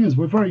sad thing is,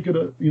 we're very good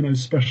at,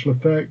 special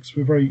effects.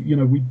 We're very,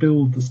 we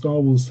build the Star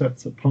Wars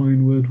sets at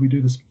Pinewood. We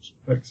do the special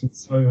effects in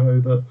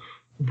Soho that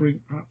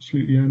bring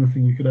absolutely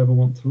anything you could ever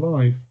want to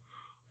life.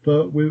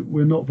 But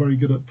we're not very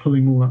good at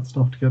pulling all that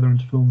stuff together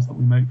into films that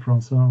we make for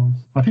ourselves.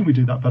 I think we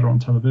do that better on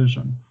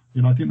television.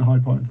 I think the high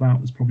point of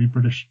that was probably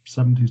British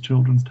 70s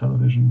children's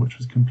television, which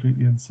was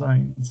completely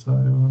insane.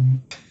 So,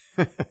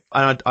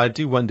 I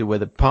do wonder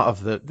whether part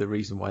of the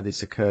reason why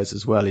this occurs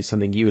as well is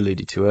something you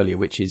alluded to earlier,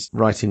 which is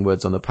writing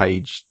words on the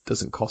page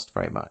doesn't cost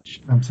very much.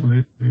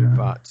 Absolutely, yeah.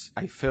 But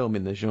a film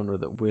in the genre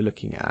that we're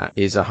looking at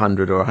is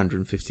 $100 or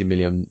 $150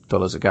 million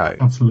a go.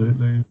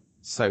 Absolutely.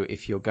 So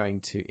if you're going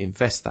to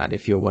invest that,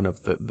 if you're one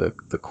of the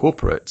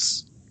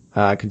corporates,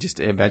 I can just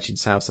imagine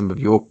how some of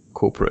your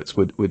corporates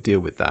would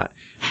deal with that.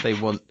 They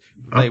want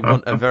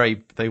a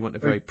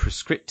very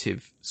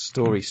prescriptive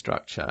story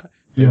structure.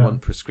 They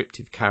want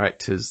prescriptive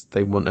characters.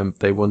 They want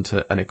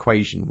an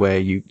equation where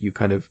you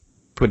kind of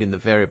put in the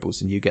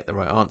variables and you get the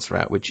right answer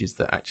out, which is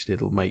that actually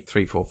it'll make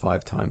 3, 4,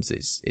 5 times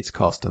its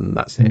cost, and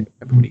that's it.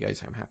 Everybody goes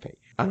home happy.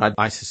 And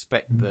I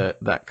suspect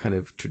that kind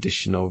of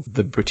tradition of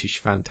the British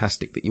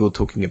fantastic that you're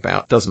talking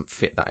about doesn't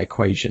fit that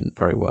equation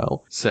very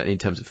well. Certainly in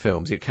terms of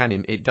films,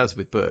 it does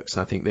with books.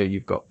 I think there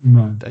you've got,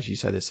 as you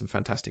say, there's some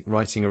fantastic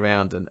writing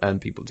around,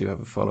 and people do have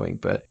a following.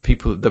 But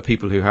the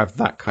people who have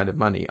that kind of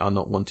money are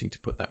not wanting to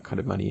put that kind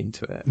of money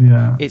into it.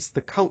 Yeah. It's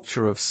the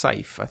culture of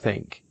safe, I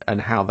think,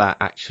 and how that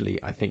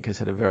actually, I think, has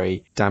had a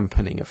very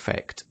dampening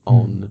effect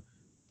on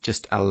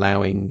just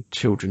allowing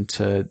children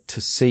to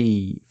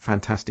see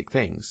fantastic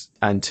things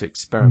and to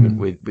experiment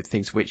with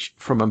things which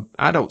from an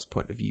adult's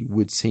point of view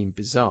would seem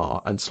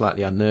bizarre and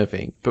slightly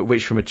unnerving, but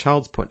which from a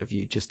child's point of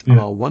view just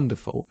are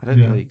wonderful. I don't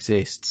think that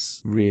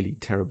exists really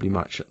terribly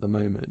much at the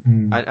moment.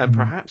 And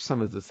perhaps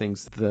some of the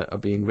things that are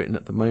being written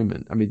at the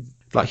moment,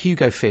 like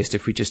Hugo Fist,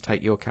 if we just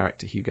take your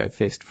character Hugo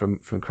Fist from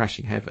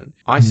Crashing Heaven,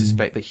 I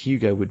suspect that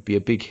Hugo would be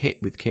a big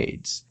hit with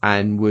kids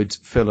and would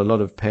fill a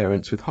lot of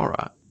parents with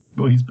horror.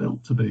 Well, he's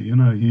built to be,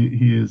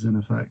 he is in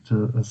effect a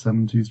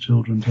 70s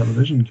children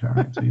television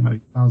character,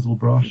 Basil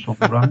Brush on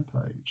the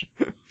Rampage.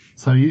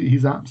 So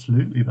he's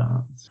absolutely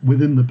that.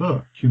 Within the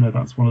book,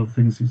 that's one of the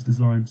things he's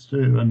designed to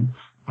do. And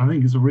I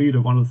think as a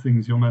reader, one of the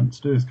things you're meant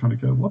to do is kind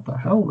of go, what the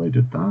hell, they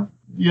did that?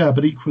 Yeah,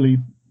 but equally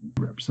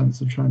represents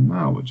the trend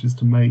now, which is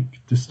to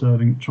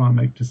try and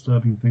make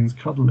disturbing things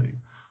cuddly.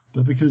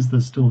 But because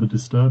there's still the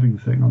disturbing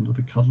thing under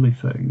the cuddly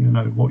thing,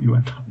 what you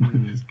end up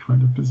with is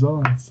kind of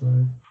bizarre.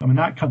 So,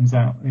 that comes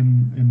out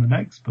in the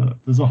next book.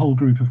 There's a whole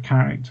group of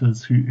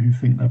characters who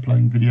think they're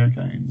playing video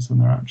games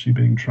and they're actually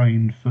being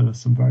trained for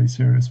some very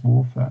serious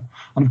warfare.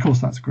 And of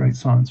course, that's a great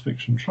science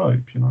fiction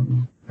trope.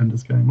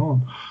 Ender's Game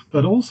on.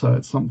 But also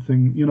it's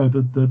something,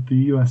 the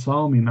US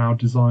Army now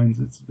designs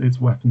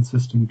its weapon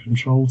system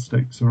control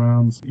sticks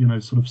around,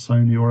 sort of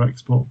Sony or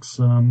Xbox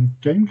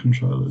game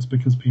controllers,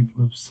 because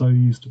people are so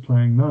used to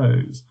playing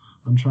those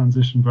and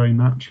transition very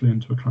naturally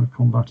into a kind of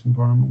combat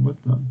environment with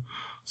them.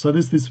 So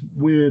there's this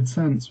weird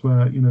sense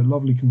where,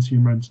 lovely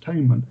consumer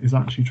entertainment is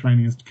actually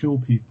training us to kill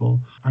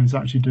people, and it's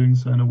actually doing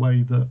so in a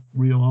way that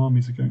real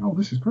armies are going, oh,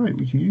 this is great,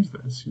 we can use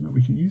this,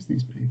 we can use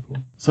these people.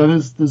 So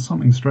there's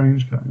something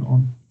strange going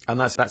on. And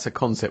that's a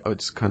concept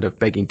that's kind of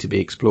begging to be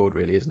explored,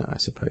 really, isn't it, I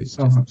suppose?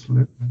 Oh,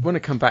 absolutely. I want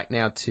to come back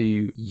now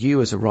to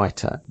you as a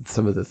writer,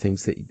 some of the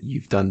things that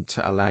you've done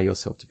to allow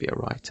yourself to be a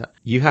writer.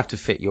 You have to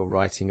fit your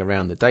writing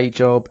around the day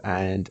job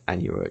and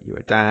you're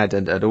a dad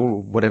and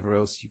all whatever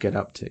else you get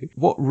up to.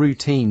 What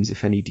routines,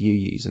 if any, do you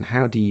use, and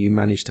how do you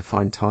manage to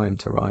find time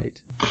to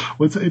write?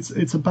 Well,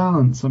 it's a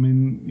balance. I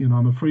mean,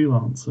 I'm a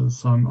freelancer,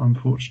 so I'm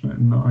fortunate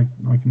in that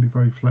I can be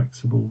very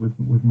flexible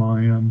with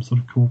my sort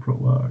of corporate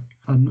work.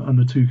 And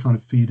the two kind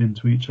of feed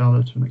into each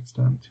other to an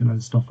extent.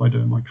 Stuff I do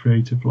in my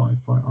creative life,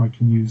 I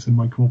can use in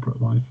my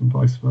corporate life and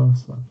vice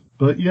versa.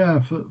 But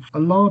yeah, for a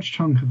large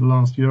chunk of the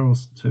last year or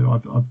two,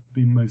 I've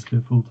been mostly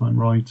a full-time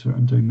writer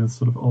and doing this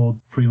sort of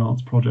odd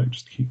freelance project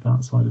just to keep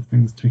that side of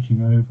things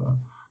ticking over.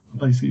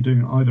 Basically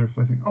doing it either if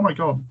I think, oh my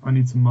God, I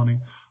need some money,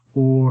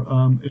 or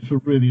if a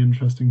really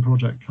interesting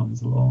project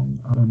comes along.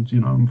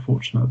 And, I'm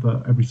fortunate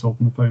that every so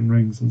often the phone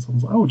rings and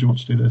someone's like, oh, do you want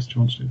to do this? Do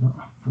you want to do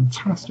that?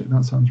 Fantastic.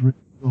 That sounds really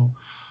cool.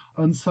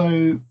 And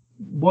so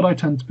what I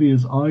tend to be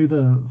is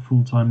either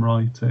full-time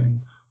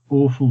writing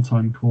or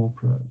full-time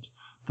corporate.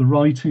 The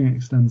writing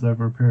extends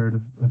over a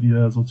period of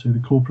years or two. The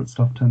corporate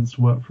stuff tends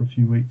to work for a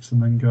few weeks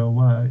and then go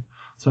away.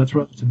 So it's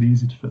relatively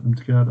easy to fit them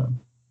together.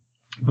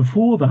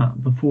 Before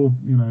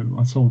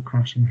I sold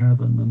Crashing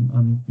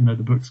Heaven and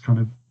the books kind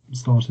of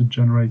started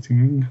generating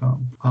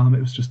income, it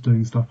was just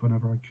doing stuff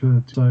whenever I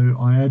could. So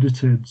I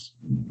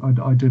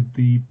did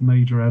the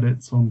major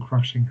edits on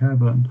Crashing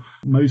Heaven,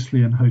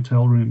 mostly in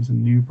hotel rooms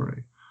in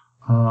Newbury,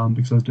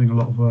 because I was doing a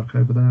lot of work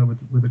over there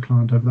with a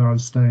client over there. I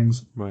was staying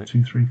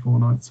 2, 3, 4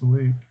 nights a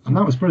week. And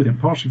that was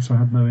brilliant, partially because I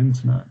had no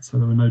internet, so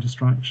there were no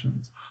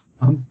distractions.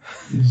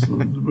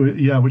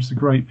 Which is a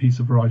great piece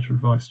of writer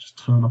advice,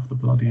 just turn off the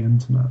bloody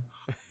internet.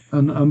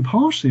 And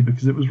partially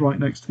because it was right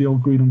next to the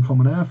old Greenham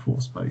Common Air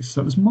Force Base,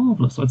 so it was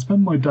marvellous. I'd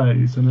spend my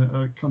days in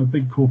a kind of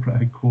big corporate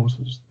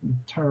headquarters,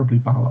 terribly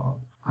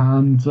ballard,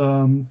 and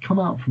come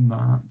out from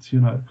that,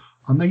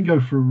 and then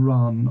go for a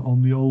run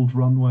on the old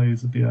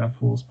runways of the Air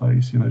Force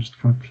Base, just to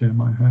kind of clear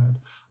my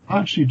head.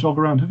 Actually jog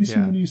around. Have you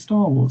seen the new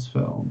Star Wars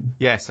film?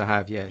 Yes, I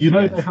have, yes.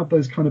 They have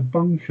those kind of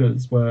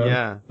bunkers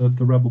where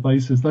the rebel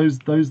bases, those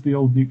are the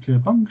old nuclear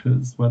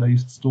bunkers where they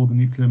used to store the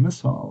nuclear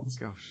missiles.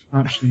 Gosh.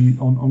 Actually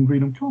on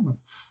Greenham Common.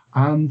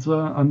 And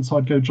so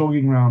I'd go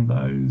jogging around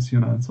those,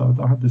 so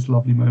I had this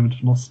lovely moment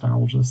of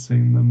nostalgia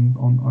seeing them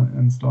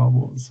in Star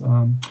Wars.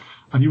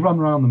 And you run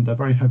around them, they're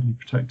very heavily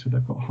protected,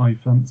 they've got high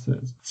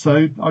fences.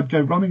 So I'd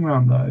go running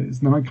around those,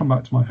 and then I'd come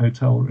back to my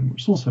hotel room,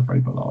 which is also very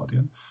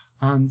Ballardian,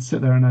 and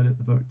sit there and edit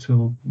the book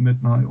till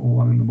midnight or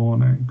 1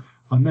 a.m,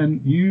 and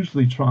then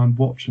usually try and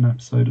watch an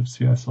episode of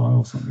CSI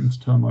or something to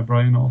turn my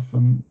brain off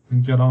and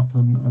get up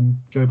and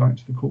go back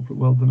to the corporate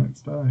world the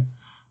next day.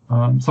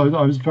 So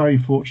I was very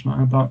fortunate. I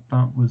had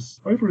that was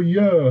over a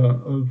year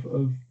of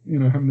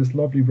having this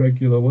lovely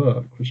regular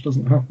work, which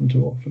doesn't happen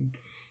too often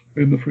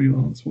in the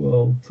freelance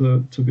world,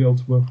 to be able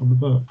to work on the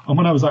book. And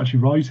when I was actually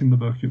writing the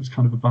book, it was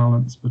kind of a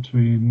balance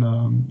between,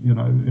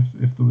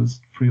 if there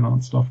was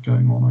freelance stuff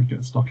going on, I'd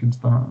get stuck into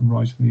that and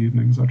write in the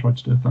evenings. I tried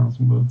to do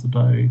 1,000 words a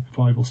day,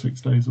 5 or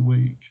 6 days a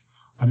week.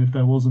 And if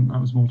there wasn't,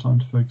 that was more time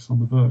to focus on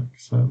the book.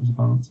 So it was a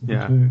balance of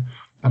the two.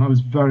 And I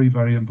was very,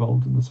 very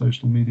involved in the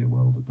social media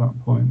world at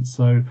that point.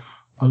 So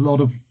a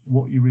lot of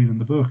what you read in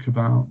the book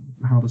about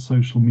how the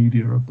social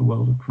media of the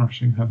world of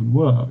Crashing Heaven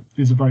worked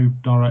is a very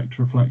direct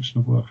reflection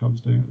of work I was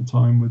doing at the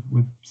time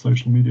with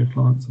social media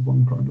clients of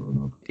one kind or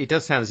another. It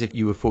does sound as if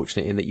you were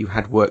fortunate in that you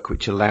had work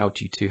which allowed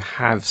you to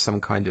have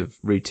some kind of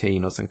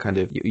routine or some kind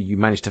of, you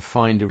managed to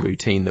find a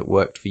routine that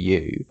worked for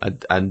you,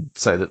 and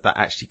so that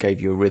actually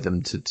gave you a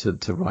rhythm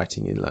to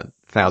writing in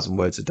 1,000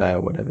 words a day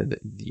or whatever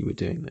that you were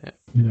doing there.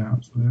 Yeah,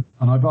 absolutely.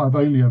 And I've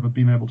only ever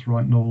been able to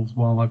write novels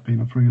while I've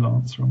been a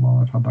freelancer and while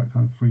I've had that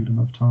kind of freedom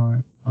of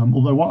time.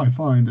 Although what I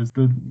find is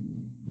that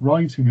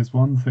writing is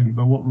one thing,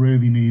 but what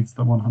really needs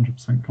the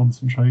 100%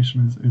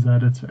 concentration is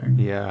editing.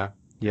 Yeah,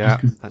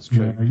 that's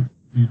true.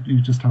 You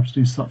just have to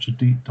do such a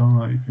deep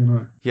dive,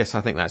 Yes,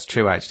 I think that's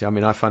true, actually. I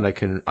mean, I find I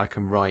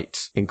can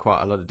write in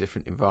quite a lot of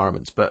different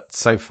environments, but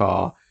so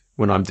far,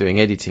 when I'm doing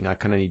editing, I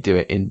can only do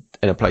it in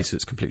a place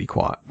that's completely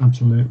quiet.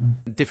 Absolutely.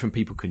 Different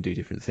people can do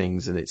different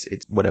things, and it's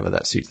whatever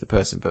that suits the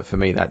person. But for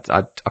me, that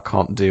I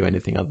can't do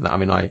anything other than that. I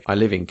mean, I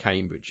live in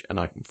Cambridge, and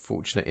I'm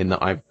fortunate in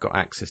that I've got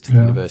access to the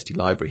university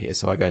library here,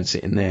 so I go and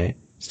sit in there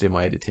to do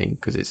my editing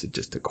because it's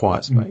just a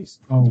quiet space.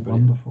 Oh,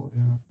 wonderful.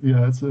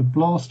 Yeah. It's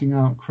blasting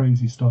out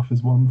crazy stuff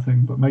is one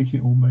thing, but making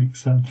it all make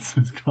sense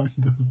is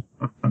kind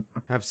of...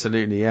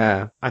 Absolutely,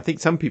 yeah. I think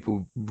some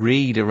people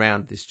read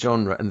around this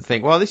genre and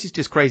think, well, this is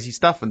just crazy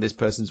stuff and this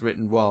person's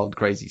written wild,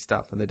 crazy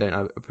stuff, and they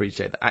don't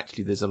appreciate that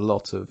actually there's a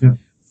lot of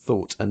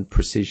thought and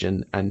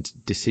precision and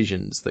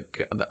decisions that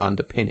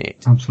underpin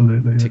it.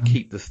 Absolutely, to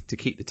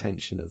keep the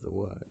tension of the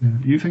work. Yeah.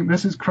 You think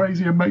this is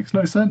crazy and makes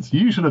no sense?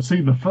 You should have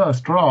seen the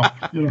first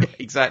draft.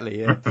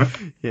 Exactly.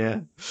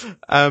 Yeah.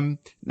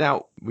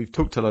 Now we've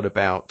talked a lot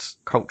about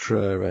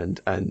culture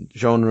and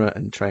genre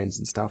and trends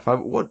and stuff.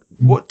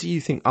 What do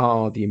you think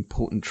are the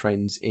important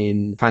trends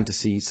in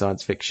fantasy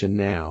science fiction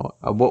now?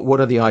 What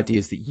are the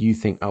ideas that you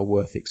think are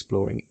worth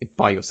exploring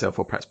by yourself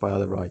or perhaps by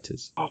other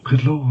writers? Oh,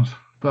 good Lord.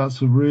 That's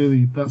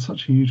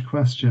such a huge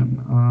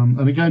question.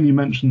 And again, you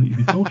mentioned that you'd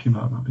be talking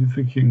about that. I've been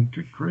thinking,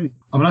 good grief.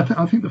 I mean,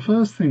 I think the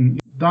first thing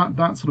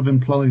that sort of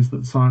implies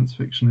that science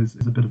fiction is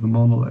a bit of a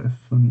monolith,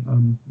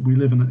 and we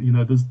live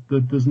in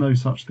there's no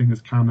such thing as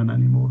canon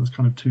anymore. There's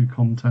kind of too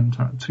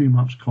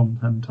much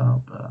content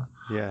out there.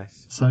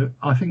 Yes. So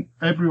I think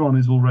everyone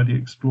is already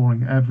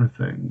exploring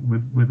everything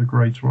with a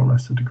greater or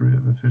lesser degree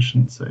of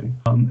efficiency.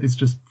 It's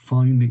just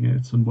finding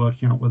it and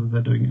working out whether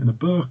they're doing it in a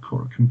book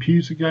or a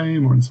computer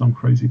game or in some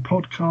crazy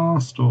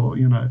podcast or,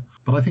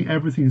 But I think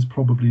everything is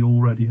probably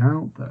already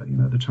out there.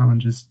 The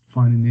challenge is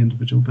finding the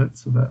individual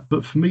bits of it.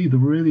 But for me, the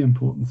really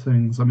important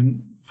things, I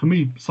mean, for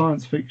me,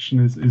 science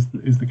fiction is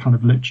the kind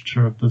of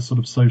literature of the sort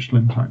of social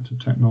impact of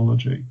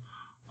technology.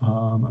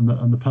 And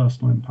the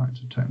personal impact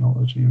of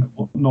technology.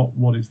 Not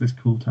what is this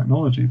cool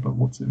technology, but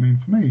what's it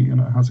mean for me?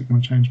 How's it going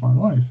to change my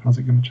life? How's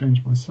it going to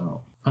change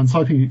myself? And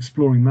so I think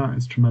exploring that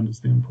is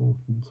tremendously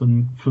important.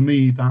 And for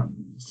me, that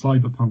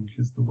cyberpunk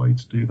is the way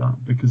to do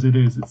that, because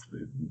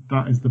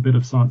that is the bit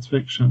of science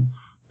fiction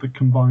that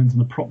combines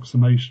an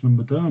approximation of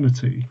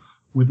modernity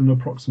with an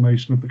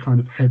approximation of the kind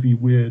of heavy,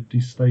 weird,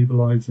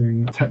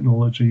 destabilizing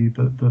technology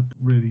that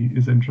really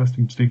is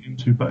interesting to dig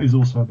into, but is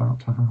also about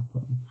to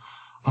happen.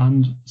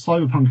 And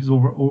cyberpunk is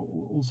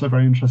also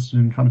very interested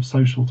in kind of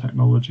social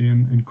technology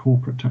and in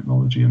corporate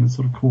technology and the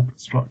sort of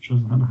corporate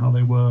structures and how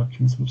they work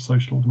and sort of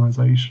social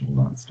organization,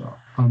 all that stuff.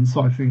 And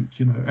so I think,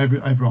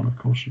 everyone, of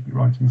course, should be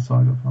writing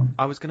cyberpunk.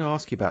 I was going to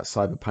ask you about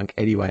cyberpunk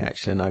anyway,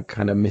 actually, and I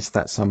kind of missed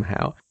that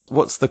somehow.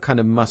 What's the kind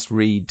of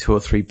must-read 2 or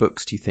 3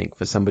 books, do you think,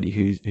 for somebody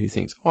who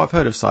thinks, I've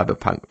heard of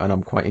cyberpunk and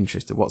I'm quite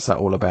interested. What's that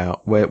all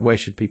about? Where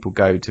should people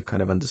go to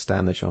kind of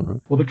understand the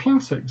genre? Well, the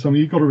classics, I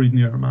mean, you've got to read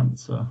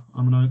Neuromancer.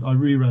 I mean, I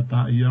reread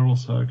that a year or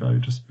so ago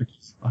just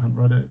because I hadn't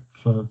read it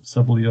for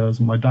several years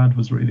and my dad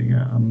was reading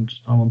it and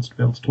I wanted to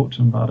be able to talk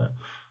to him about it.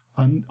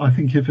 And I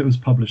think if it was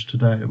published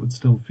today, it would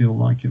still feel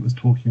like it was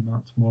talking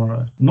about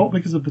tomorrow. Not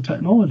because of the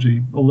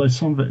technology, although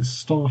some of it is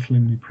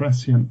startlingly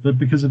prescient, but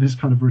because of his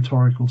kind of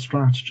rhetorical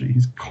strategy.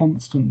 He's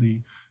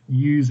constantly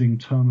using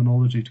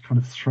terminology to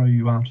kind of throw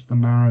you out of the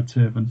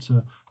narrative and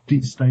to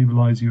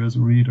destabilize you as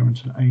a reader and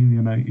to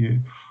alienate you.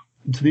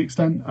 To the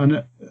extent,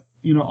 and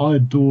I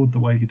adored the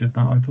way he did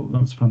that. I thought that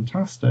was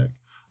fantastic.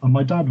 And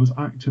my dad was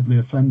actively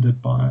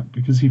offended by it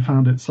because he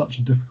found it such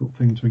a difficult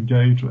thing to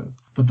engage with.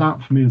 But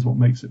that, for me, is what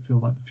makes it feel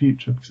like the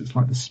future, because it's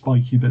like the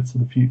spiky bits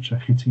of the future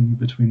hitting you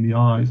between the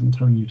eyes and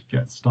telling you to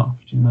get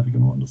stuffed. You're never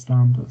going to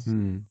understand this.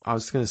 I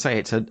was going to say,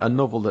 it's a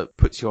novel that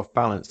puts you off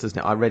balance, doesn't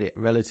it? I read it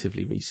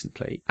relatively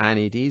recently, and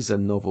it is a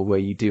novel where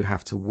you do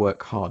have to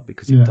work hard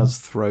because it does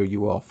throw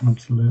you off.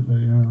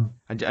 Absolutely, yeah.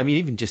 And I mean,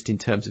 even just in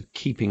terms of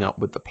keeping up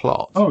with the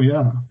plot. Oh,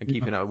 yeah. And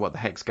keeping up with what the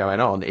heck's going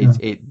on,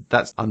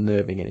 that's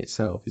unnerving in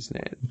itself, isn't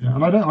it? Yeah,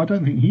 and I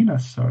don't think he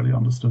necessarily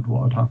understood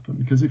what had happened,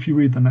 because if you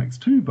read the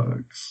next 2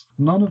 books,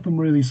 none of them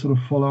really sort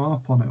of follow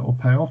up on it or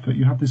pay off it.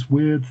 You have this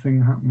weird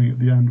thing happening at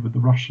the end with the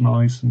Russian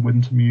ice and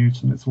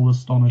Wintermute, and it's all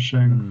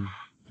astonishing.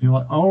 You're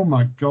like, oh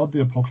my God,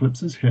 the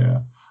apocalypse is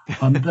here.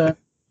 And then,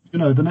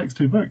 the next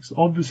 2 books,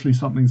 obviously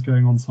something's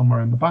going on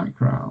somewhere in the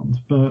background,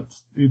 but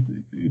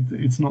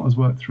it's not as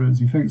worked through as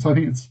you think. So I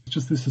think it's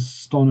just this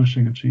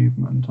astonishing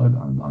achievement.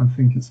 I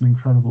think it's an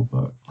incredible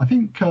book. I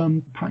think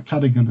Pat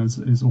Cadigan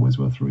is always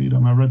worth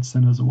reading. I read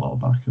Sinners a while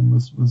back and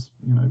was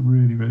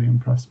really, really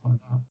impressed by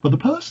that. But the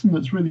person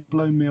that's really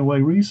blown me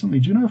away recently,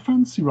 do you know a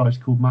fantasy writer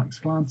called Max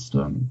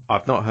Gladstone?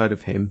 I've not heard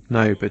of him,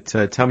 no, but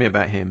tell me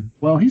about him.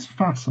 Well, he's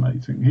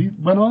fascinating.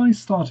 When I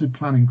started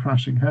planning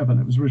Crashing Heaven,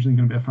 it was originally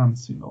going to be a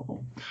fantasy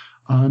novel.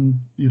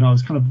 And, I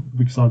was kind of,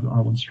 because I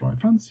wanted to write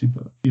a fantasy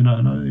book,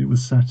 and it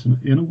was set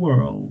in a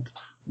world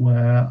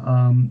where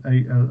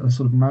a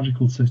sort of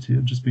magical city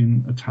had just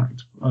been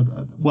attacked.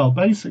 Well,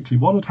 basically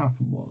what had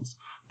happened was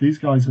these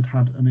guys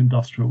had an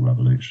industrial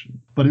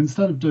revolution. But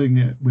instead of doing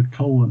it with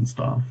coal and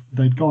stuff,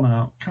 they'd gone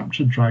out,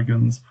 captured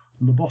dragons,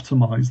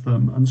 lobotomized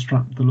them and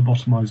strapped the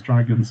lobotomized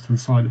dragons to the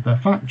side of their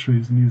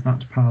factories and used that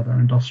to power their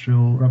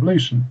industrial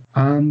revolution.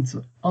 And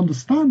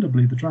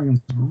understandably, the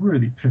dragons were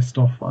really pissed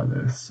off by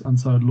this, and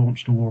so had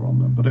launched a war on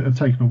them. But it had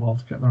taken a while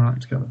to get their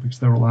act together because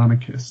they're all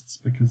anarchists,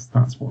 because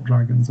that's what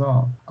dragons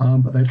are.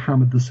 But they'd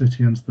hammered the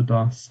city into the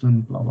dust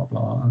and blah, blah,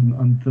 blah.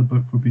 And the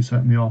book would be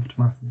set in the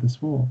aftermath of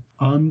this war.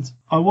 And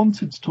I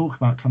wanted to talk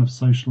about kind of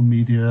social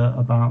media,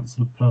 about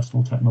sort of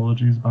personal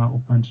technologies, about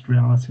augmented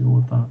reality, all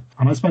of that.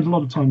 And I spent a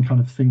lot of time kind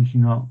of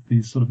thinking up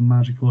these sort of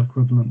magical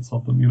equivalents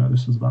of them.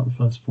 This was about the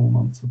first 4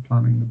 months of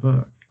planning the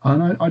book.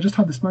 And I just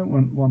had this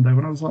moment one day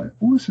when I was like,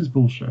 all this is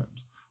bullshit.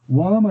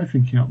 Why am I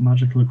thinking up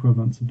magical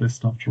equivalents of this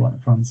stuff to write a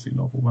fantasy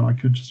novel when I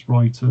could just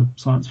write a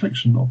science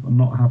fiction novel and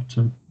not have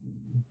to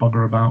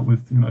bugger about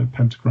with,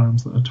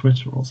 pentagrams that are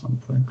Twitter or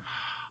something?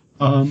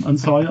 And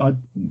so I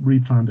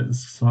replanned it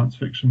as a science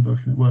fiction book,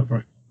 and it worked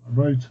very well. I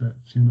wrote it,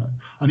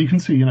 And you can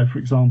see, for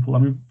example,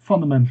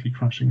 fundamentally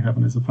Crashing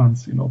Heaven is a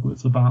fantasy novel.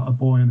 It's about a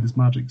boy and his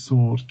magic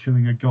sword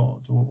killing a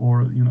god,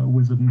 or a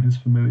wizard and his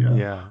familiar.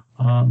 Yeah.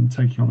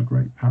 Taking on a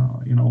great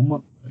power. On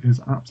one it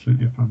is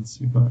absolutely a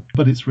fantasy book,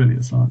 but it's really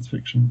a science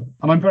fiction book.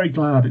 And I'm very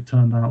glad it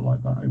turned out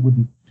like that. It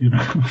wouldn't,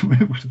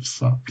 it would have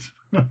sucked.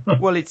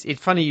 Well, it's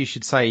funny you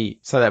should say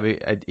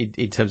that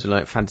in terms of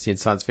like fantasy and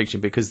science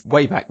fiction, because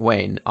way back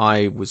when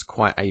I was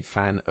quite a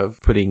fan of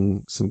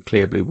putting some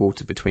clear blue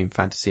water between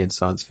fantasy and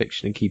science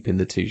fiction and keeping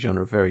the two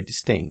genres very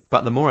distinct.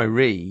 But the more I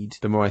read,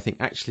 the more I think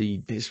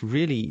actually it's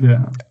really,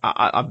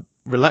 I'm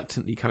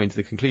reluctantly coming to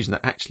the conclusion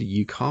that actually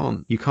you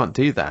can't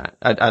do that.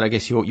 And I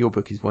guess your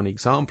book is one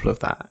example of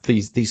that.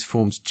 These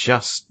forms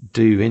just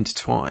do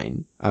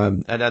intertwine.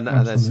 And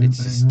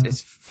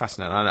it's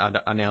fascinating.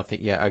 I now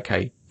think,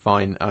 okay,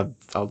 fine.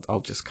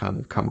 I'll just kind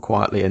of come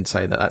quietly and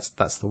say that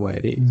that's the way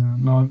it is. Yeah,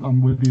 no,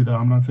 I'm with you there.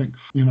 I think,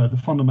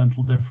 the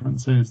fundamental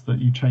difference is that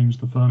you change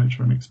the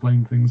furniture and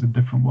explain things in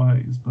different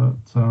ways. But,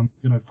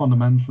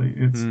 fundamentally,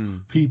 it's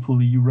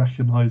people you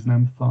recognise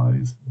and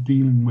empathise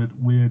dealing with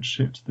weird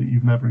shit that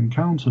you've never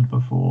encountered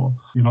before.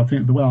 I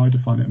think the way I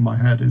define it in my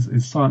head is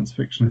science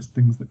fiction is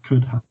things that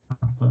could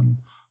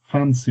happen.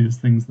 Fantasy is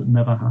things that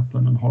never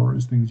happen, and horror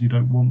is things you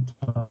don't want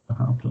to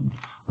happen.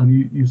 And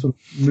you sort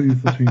of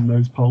move between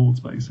those poles,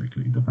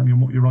 basically, depending on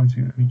what you're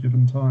writing at any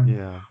given time.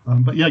 Yeah.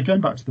 But going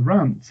back to the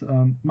rant,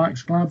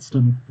 Max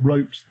Gladstone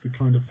wrote the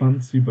kind of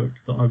fantasy book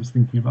that I was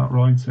thinking about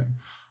writing.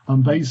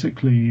 And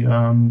basically,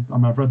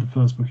 I've read the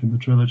first book in the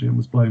trilogy and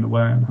was blown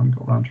away, and haven't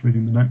got around to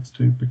reading the next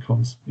two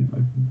because,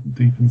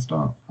 deep in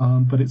stuff.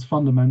 But it's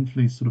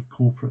fundamentally sort of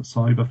corporate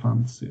cyber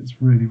fantasy. It's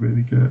really,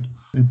 really good.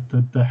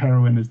 The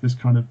heroine is this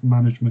kind of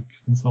management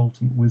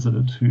consultant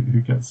wizard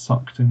who gets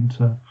sucked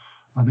into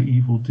an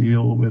evil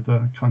deal with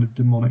a kind of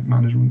demonic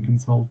management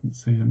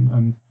consultancy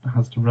and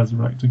has to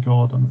resurrect a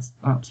god, and it's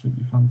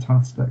absolutely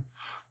fantastic.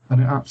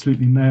 And it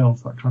absolutely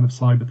nails that kind of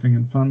cyber thing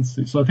in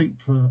fantasy. So I think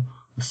for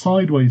a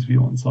sideways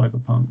view on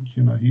cyberpunk,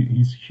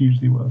 he's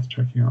hugely worth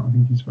checking out. I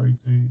think he's very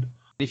good.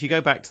 If you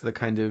go back to the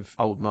kind of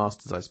old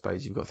masters, I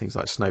suppose, you've got things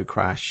like Snow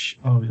Crash.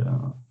 Oh,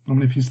 yeah.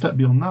 If you step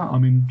beyond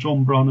that,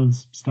 John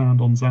Brunner's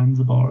stand on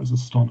Zanzibar is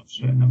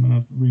astonishing.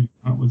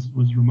 That was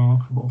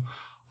remarkable.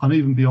 And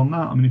even beyond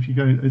that, if you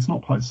go, it's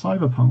not quite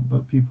cyberpunk,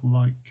 but people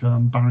like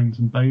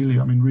Barrington Bailey.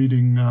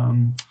 Reading,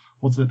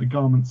 The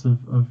Garments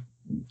of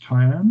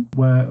Cayenne,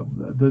 where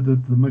the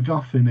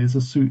MacGuffin is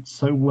a suit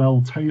so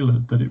well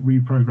tailored that it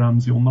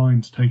reprograms your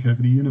mind to take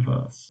over the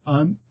universe.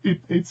 And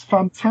it's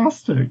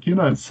fantastic.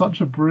 It's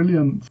such a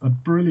brilliant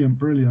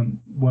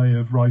way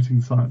of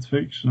writing science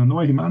fiction, and the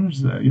way he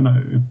manages it,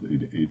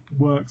 it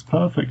works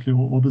perfectly.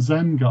 Or the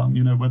Zen gun,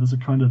 where there's a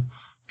kind of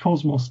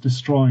cosmos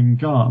destroying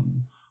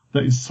gun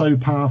that is so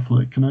powerful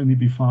it can only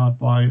be fired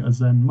by a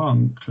Zen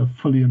monk, a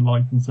fully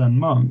enlightened Zen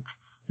monk,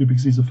 who,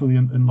 because he's a fully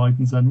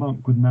enlightened Zen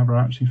monk, would never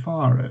actually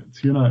fire it.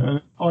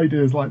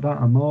 Ideas like that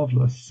are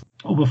marvellous.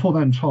 Before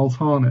then, Charles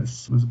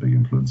Harness was a big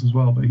influence as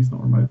well, but he's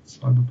not remote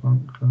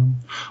cyberpunk.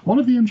 One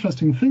of the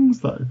interesting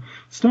things, though,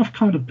 stuff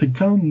kind of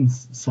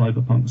becomes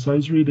cyberpunk. So I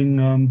was reading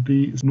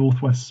the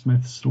Northwest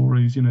Smith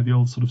stories, the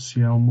old sort of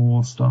C.L.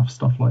 Moore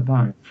stuff like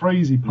that.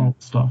 Crazy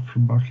pulp stuff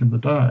from back in the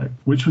day,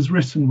 which was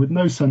written with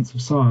no sense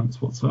of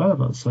science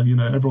whatsoever. So,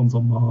 everyone's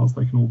on Mars,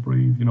 they can all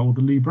breathe, or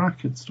the Lee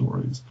Brackett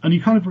stories. And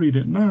you kind of read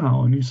it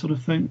now and you sort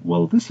of think,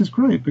 well, this is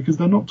great because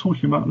they're not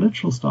talking about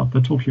literal stuff,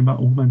 they're talking about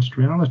augmented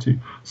reality.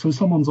 So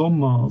someone's on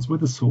Mars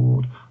with a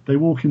sword, they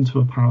walk into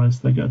a palace,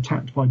 they get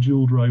attacked by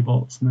jeweled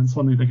robots, and then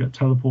suddenly they get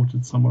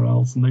teleported somewhere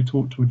else and they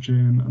talk to a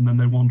djinn and then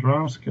they wander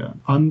out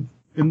again. And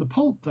in the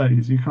pulp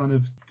days,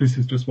 this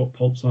is just what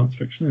pulp science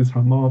fiction is,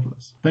 how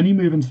marvellous. Then you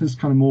move into this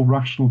kind of more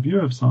rational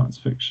view of science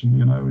fiction,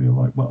 where you're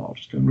like, well, I'll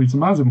just go and read some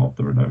Asimov.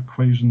 There are no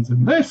equations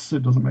in this.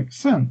 It doesn't make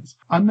sense.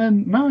 And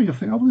then now you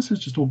think, oh, this is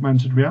just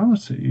augmented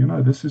reality.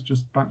 This is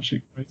just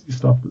batshit crazy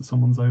stuff that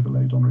someone's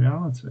overlaid on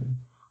reality.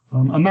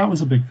 And that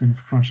was a big thing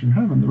for Crashing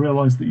Heaven, to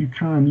realise that you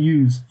can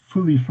use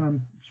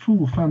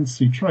full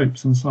fantasy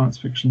tropes in a science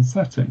fiction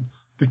setting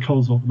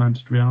because of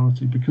augmented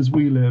reality, because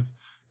we live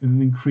in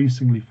an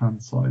increasingly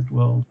fantasized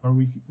world where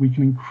we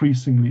can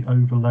increasingly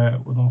overlay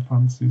it with our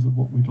fantasies of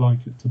what we'd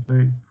like it to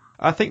be.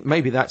 I think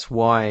maybe that's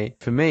why,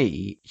 for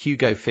me,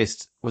 Hugo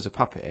Fist was a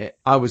puppet.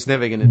 I was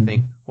never going to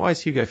think, why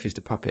is Hugo Fist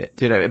a puppet?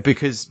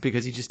 Because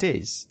he just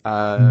is.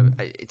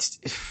 It's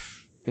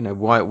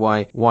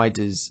why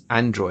does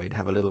Android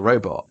have a little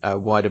robot?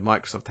 Why did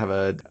Microsoft have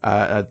a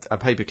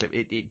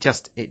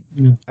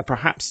paperclip?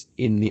 Perhaps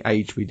in the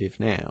age we live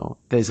now,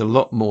 there's a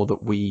lot more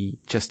that we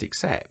just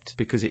accept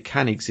because it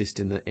can exist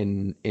in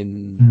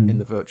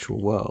the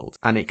virtual world,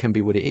 and it can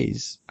be what it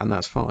is, and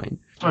that's fine.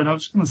 Sorry, I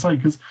was just going to say,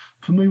 because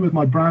for me, with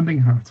my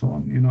branding hat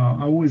on,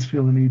 I always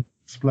feel the need to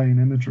explain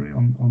imagery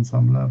on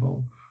some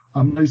level.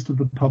 Most of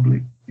the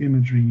public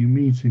imagery you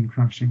meet in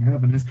Crashing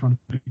Heaven is kind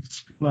of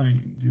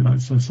explained,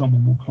 so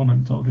someone will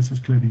comment, oh, this is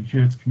clearly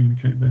here to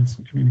communicate this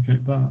and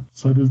communicate that.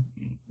 So there's,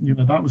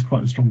 that was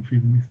quite a strong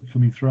feeling for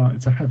me throughout.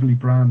 It's a heavily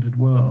branded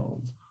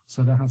world.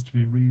 So there has to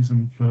be a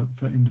reason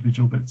for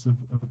individual bits of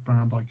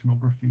brand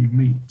iconography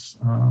meet.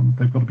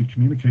 They've got to be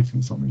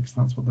communicating something because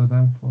that's what they're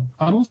there for.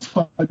 And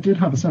also, I did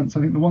have a sense,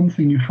 I think the one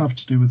thing you have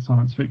to do with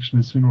science fiction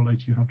is sooner or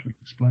later you have to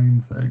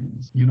explain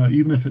things.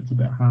 Even if it's a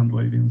bit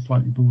hand-wavy and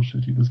slightly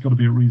bullshitty, there's got to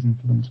be a reason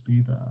for them to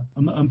be there.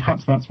 And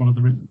perhaps that's one of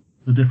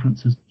the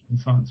differences in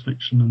science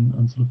fiction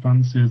and sort of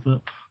fantasy is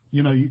that,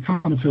 you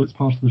kind of feel it's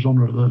part of the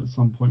genre that at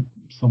some point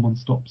someone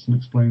stops and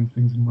explains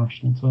things in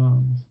rational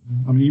terms.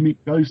 I mean, you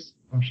meet ghosts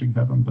Crashing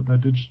Heaven, but they're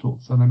digital,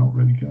 so they're not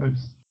really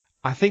ghosts.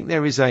 I think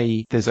there's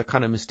a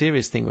kind of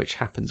mysterious thing which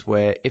happens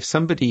where if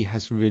somebody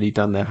has really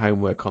done their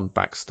homework on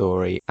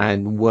backstory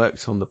and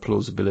worked on the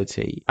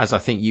plausibility, as I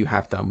think you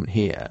have done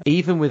here,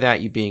 even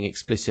without you being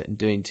explicit and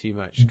doing too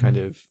much kind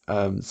of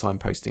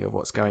signposting of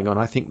what's going on,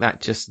 I think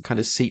that just kind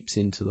of seeps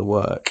into the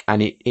work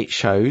and it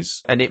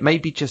shows. And it may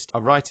be just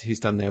a writer who's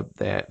done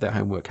their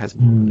homework has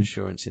more of an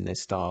assurance in their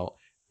style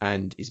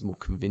and is more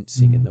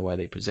convincing in the way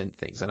they present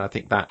things. And I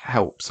think that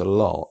helps a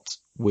lot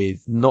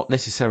with not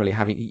necessarily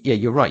having,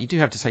 you're right, you do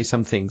have to say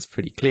some things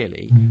pretty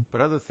clearly,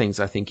 but other things,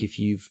 I think if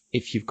you've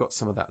got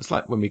some of that, it's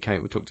like when we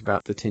talked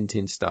about the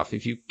Tintin stuff,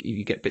 if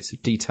you get bits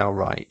of detail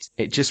right,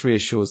 it just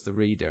reassures the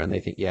reader and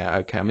they think, yeah,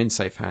 okay, I'm in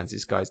safe hands,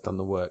 this guy's done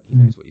the work, he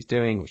knows what he's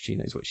doing, or she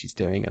knows what she's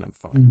doing, and I'm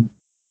fine.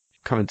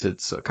 Coming to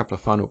a couple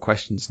of final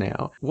questions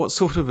now. What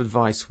sort of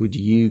advice would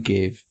you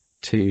give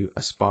to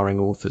aspiring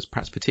authors,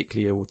 perhaps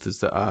particularly authors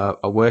that are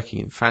working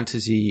in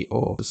fantasy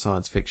or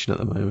science fiction at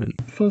the moment?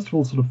 First of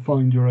all, sort of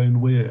find your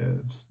own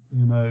weird,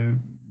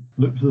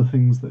 look for the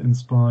things that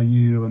inspire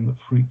you and that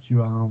freak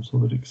you out or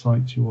that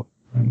excite you,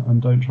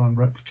 and don't try and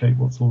replicate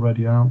what's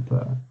already out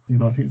there.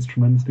 I think it's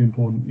tremendously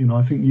important.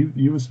 I think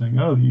you were saying,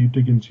 you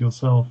dig into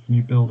yourself and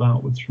you build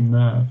outwards from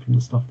there, from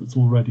the stuff that's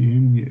already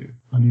in you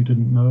and you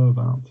didn't know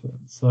about it.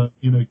 So,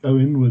 go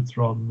inwards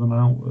rather than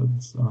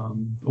outwards.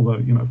 Although,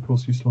 of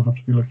course, you still have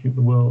to be looking at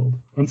the world.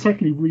 And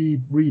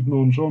secondly, read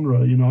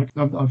non-genre.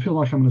 I feel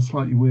like I'm in a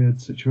slightly weird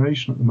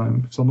situation at the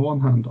moment because on the one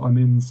hand, I'm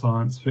in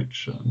science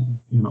fiction.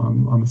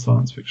 I'm a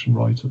science fiction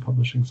writer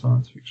publishing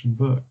science fiction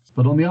books.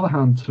 But on the other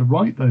hand, to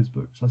write those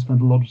books, I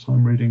spend a lot of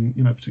time reading,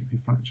 particularly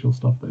factual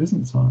stuff that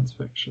isn't science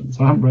fiction.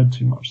 So I haven't read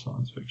too much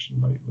science fiction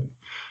lately.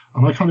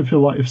 And I kind of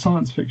feel like if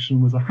science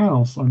fiction was a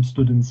house, I'm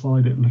stood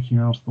inside it looking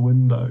out of the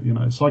window,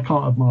 so I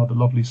can't admire the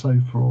lovely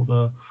sofa or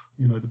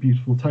the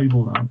beautiful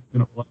table lamp,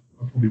 like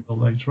I probably will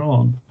later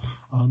on.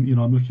 I'm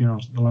looking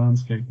out at the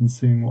landscape and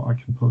seeing what I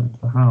can pull into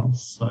the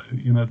house. So,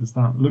 there's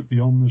that. Look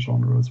beyond the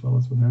genre as well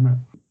as within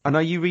it. And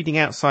are you reading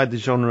outside the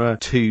genre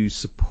to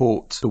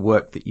support the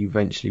work that you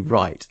eventually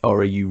write? Or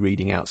are you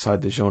reading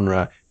outside the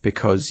genre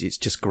because it's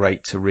just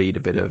great to read a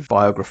bit of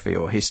biography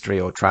or history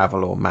or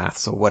travel or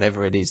maths or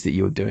whatever it is that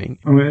you're doing?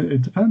 I mean,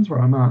 it depends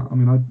where I'm at. I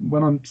mean,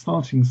 when I'm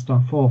starting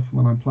stuff off,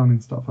 when I'm planning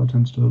stuff, I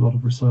tend to do a lot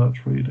of research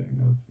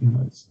reading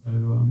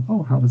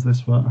of, how does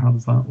this work? How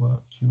does that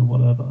work?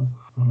 Whatever.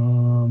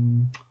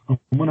 And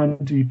when I'm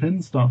deep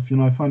in stuff,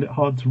 I find it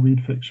hard to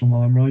read fiction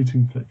while I'm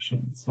writing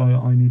fiction. So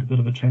I need a bit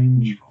of a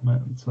change from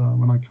it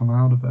when I come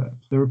out of it.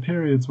 There are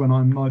periods when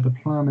I'm neither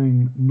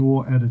planning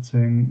nor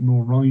editing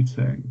nor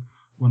writing,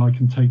 when I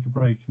can take a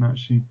break and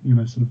actually,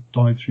 sort of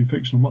dive through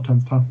fiction. And what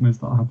tends to happen is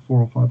that I have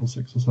 4 or 5 or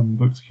 6 or 7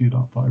 books queued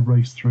up that I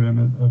race through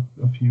in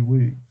a few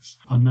weeks.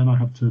 And then I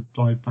have to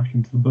dive back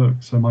into the book,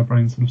 so my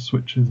brain sort of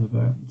switches a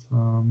bit.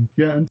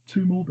 And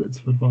 2 more bits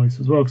of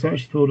advice as well, because I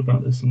actually thought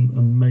about this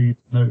and made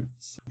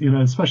notes.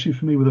 Especially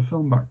for me with a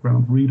film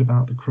background, read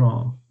about the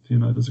craft.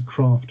 There's a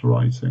craft to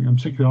writing. And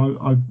particularly,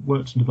 I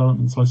worked in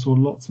development, so I saw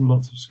lots and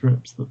lots of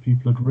scripts that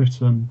people had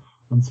written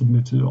and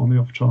submitted on the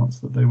off chance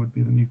that they would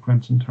be the new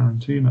Quentin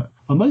Tarantino.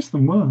 And most of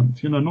them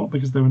weren't, not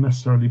because they were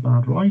necessarily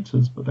bad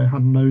writers, but they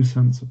had no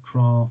sense of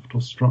craft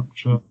or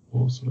structure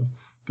or sort of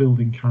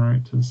building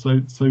characters.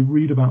 So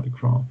read about the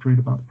craft, read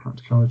about the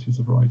practicalities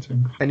of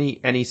writing.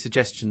 Any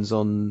suggestions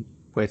on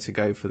where to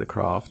go for the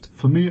craft?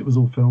 For me, it was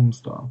all film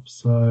stuff.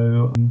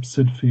 So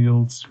Sid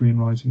Field's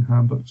screenwriting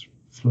handbooks,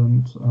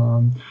 excellent.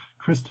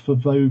 Christopher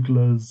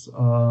Vogler's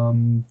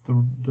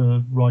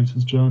the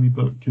writer's journey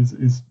book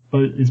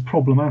is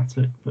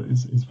problematic, but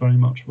is very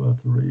much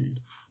worth a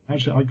read.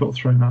 Actually, I got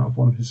thrown out of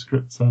one of his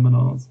script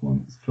seminars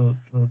once for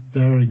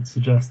daring to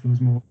suggest there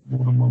was more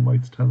than one way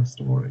to tell a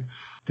story.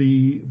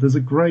 There's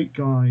a great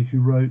guy who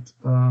wrote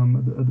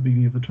at the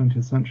beginning of the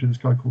 20th century, this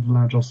guy called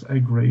Lajos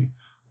Egri,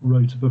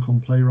 wrote a book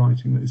on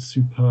playwriting that is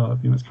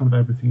superb. It's kind of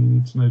everything you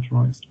need to know to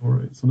write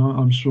stories. And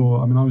I'm sure,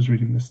 I was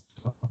reading this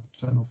stuff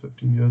 10 or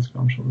 15 years ago.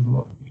 I'm sure there's a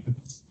lot of good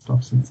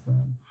stuff since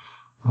then.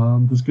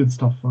 There's good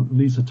stuff.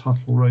 Lisa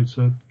Tuttle wrote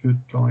a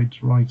good guide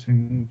to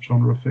writing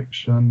genre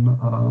fiction.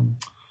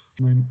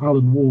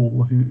 Alan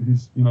Wall,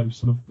 who's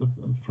sort of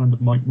a friend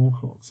of Mike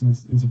Moorcock's and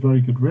is a very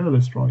good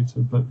realist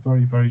writer, but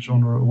very, very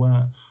genre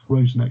aware,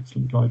 wrote an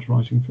excellent guide to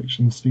writing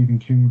fiction. The Stephen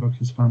King book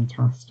is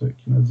fantastic.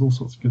 There's all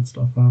sorts of good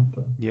stuff out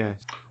there.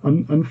 Yes.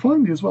 And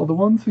finally, as well, the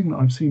one thing that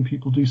I've seen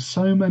people do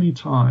so many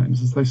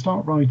times is they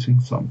start writing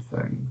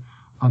something,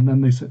 and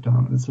then they sit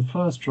down, and it's the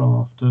first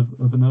draft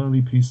of an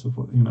early piece of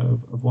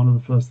one of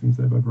the first things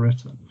they've ever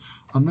written,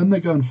 and then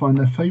they go and find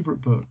their favourite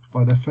book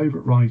by their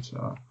favourite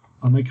writer.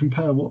 And they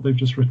compare what they've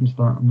just written to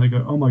that, and they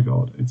go, oh my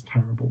God, it's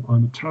terrible.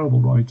 I'm a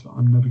terrible writer.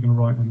 I'm never going to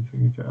write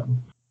anything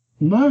again.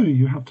 No,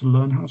 you have to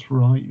learn how to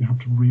write. You have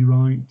to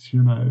rewrite.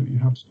 You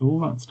have to do all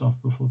that stuff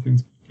before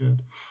things get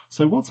good.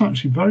 So what's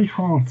actually very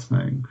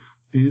heartening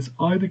is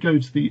either go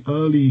to the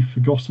early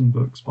forgotten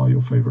books by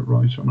your favourite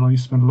writer. I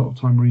used to spend a lot of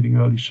time reading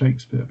early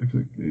Shakespeare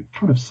because it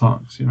kind of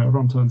sucks.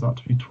 Everyone turns out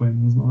to be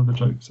twins. None of the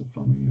jokes are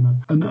funny,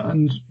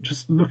 And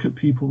just look at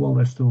people while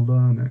they're still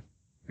learning.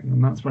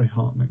 And that's very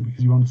heartening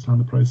because you understand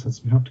the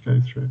process you have to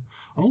go through.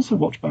 I also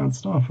watch bad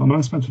stuff.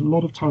 I spent a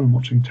lot of time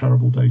watching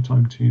terrible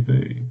daytime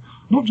TV,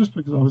 not just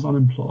because I was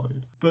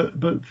unemployed,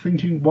 but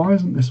thinking, why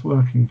isn't this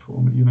working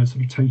for me?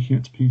 Sort of taking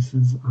it to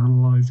pieces,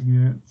 analysing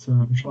it,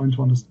 trying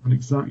to understand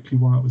exactly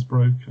why it was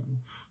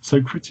broken. So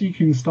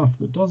critiquing stuff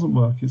that doesn't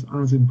work is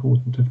as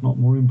important, if not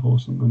more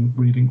important, than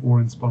reading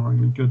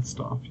awe-inspiringly good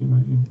stuff.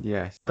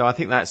 Yes, though I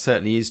think that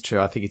certainly is true.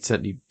 I think it's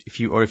certainly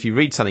if you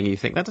read something and you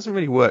think that doesn't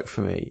really work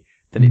for me,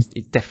 then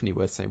it's definitely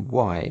worth saying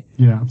why.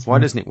 Yeah. Why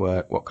doesn't it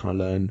work? What can I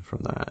learn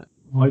from that?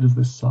 Why does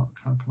this suck?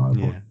 How can I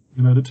avoid it?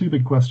 The two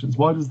big questions.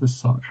 Why does this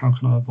suck? How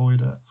can I avoid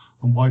it?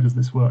 And why does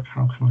this work?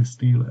 How can I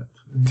steal it?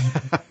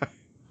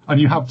 And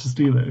you have to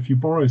steal it. If you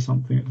borrow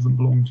something, it doesn't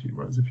belong to you,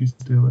 whereas if you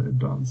steal it, it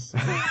does.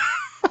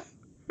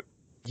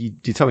 You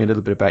tell me a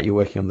little bit about you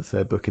working on the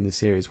third book in the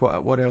series.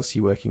 What else are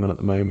you working on at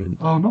the moment?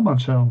 Oh, not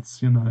much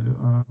else,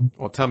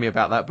 Well, tell me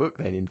about that book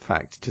then. In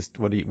fact, just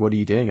what are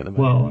you doing at the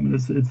moment? Well,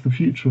 it's the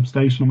future of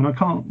Station. I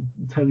can't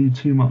tell you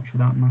too much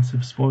without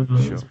massive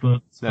spoilers. Sure.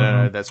 But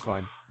no, that's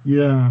fine.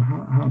 Yeah,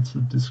 how to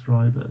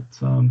describe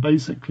it?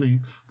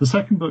 Basically, the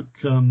second book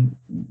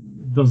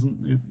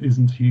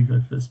isn't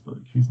Hugo Fist's book.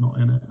 He's not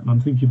in it, and I'm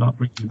thinking about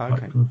bringing him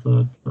back for the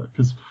third book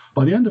because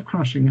by the end of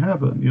Crashing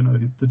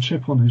Heaven, the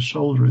chip on his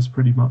shoulder is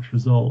pretty much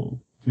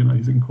resolved.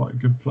 He's in quite a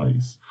good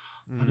place,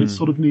 and it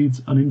sort of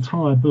needs an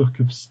entire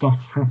book of stuff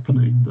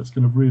happening that's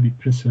going to really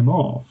piss him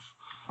off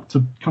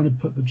to kind of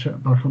put the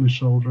chip back on his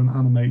shoulder and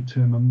animate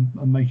him and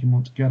make him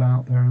want to get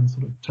out there and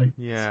sort of take.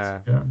 Yeah,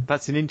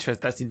 that's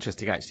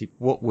interesting actually.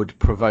 What would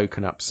provoke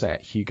and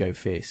upset Hugo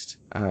Fist?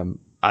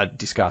 I'd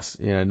discuss.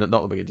 Not that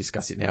we're going to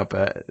discuss it now,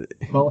 but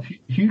well,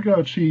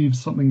 Hugo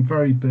achieves something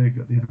very big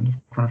at the end of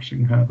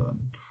Crashing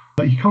Heaven.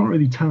 But you can't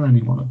really tell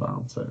anyone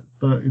about it,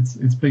 but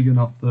it's big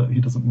enough that he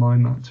doesn't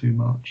mind that too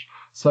much.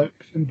 So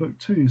if in book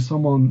 2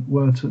 someone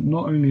were to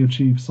not only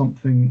achieve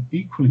something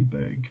equally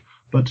big,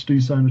 but to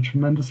do so in a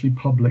tremendously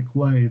public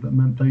way that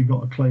meant they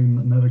got a claim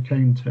that never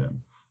came to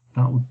him,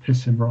 that would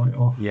piss him right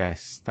off.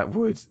 Yes, that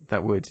would.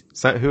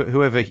 So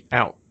whoever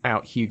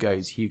out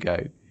Hugo's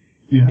Hugo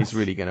is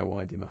really going to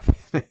wind him up.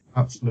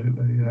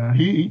 Absolutely, yeah.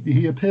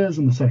 He appears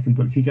in the second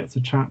book. He gets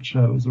a chat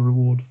show as a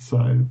reward.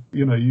 So,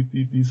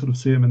 you sort of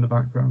see him in the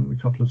background in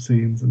a couple of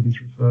scenes and he's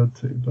referred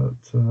to.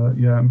 But,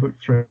 in book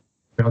 3,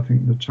 I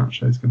think the chat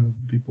show is going to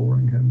be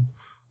boring him.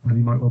 And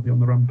he might well be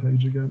on the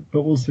rampage again.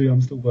 But we'll see.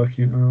 I'm still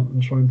working it out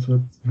and trying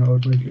to how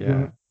I'd make it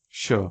work.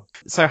 Sure.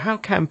 So how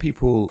can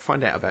people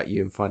find out about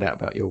you and find out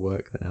about your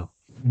work now?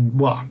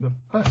 Well, the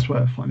best way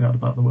of finding out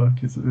about the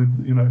work is,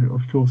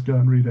 of course, go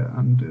and read it.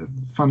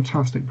 And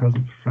fantastic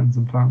present for friends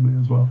and family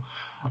as well.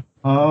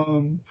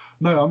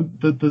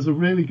 There's a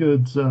really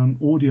good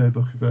audio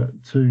book of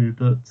it too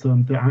that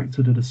the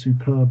actor did a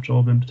superb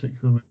job, in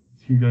particular with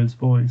Hugo's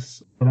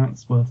voice. So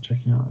that's worth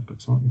checking out if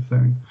books aren't your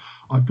thing.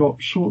 I've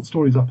got short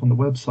stories up on the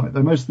website,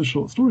 though most of the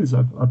short stories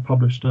I've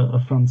published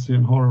are fantasy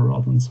and horror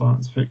rather than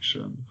science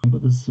fiction.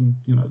 But there's some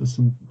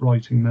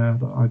writing there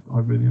that I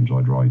really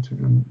enjoyed writing,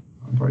 and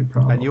I'm very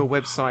proud of. And your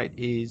website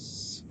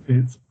is?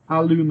 It's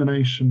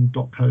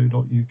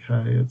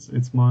illumination.co.uk.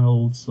 It's my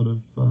old sort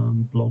of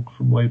blog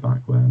from way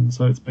back when.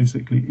 So it's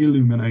basically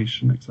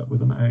Illumination, except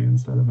with an A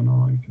instead of an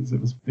I, because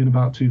it was in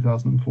about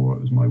 2004.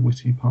 It was my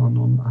witty pun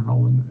on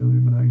Owl and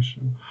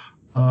Illumination.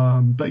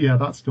 But yeah,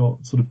 that's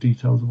got sort of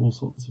details of all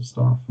sorts of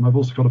stuff. And I've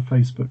also got a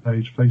Facebook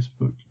page,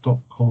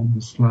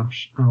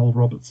 facebook.com/Al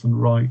Robertson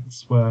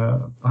Writes,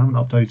 where I haven't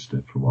updated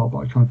it for a while, but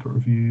I kind of put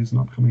reviews and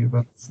upcoming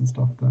events and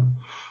stuff there.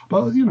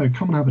 But,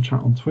 come and have a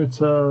chat on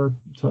Twitter,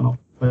 turn up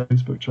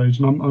Facebook page,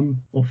 and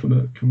I'm often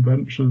at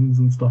conventions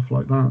and stuff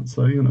like that.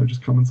 So,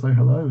 just come and say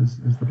hello is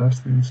the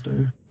best thing to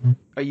do.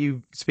 Are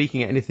you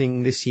speaking at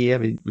anything this year? I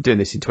mean, we're doing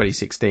this in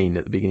 2016,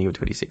 at the beginning of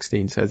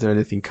 2016. So is there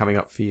anything coming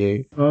up for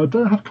you?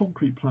 Don't have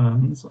concrete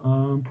plans.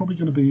 Probably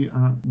going to be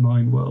at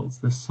Nine Worlds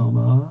this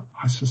summer.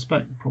 I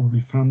suspect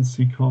probably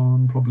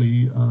FancyCon,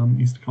 probably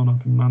EasterCon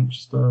up in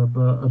Manchester.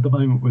 But at the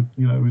moment,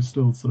 we're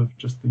still sort of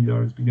just the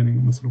year is beginning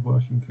and we're sort of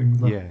working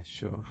things out. Yeah,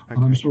 sure. Okay.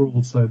 And I'm sure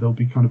also there'll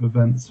be kind of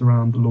events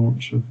around the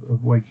launch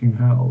of Waking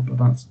Hell, but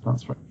that's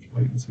very much a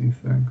wait and see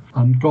thing.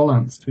 And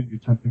Golants too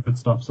tend to be good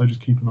stuff, so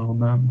just keep an eye on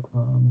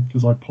them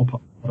because I pop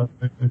up.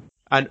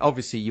 And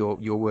obviously your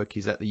work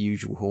is at the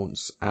usual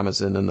haunts,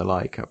 Amazon and the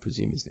like, I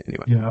presume, isn't it,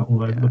 anyway? Yeah,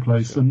 all over the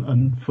place. Sure.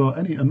 And for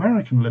any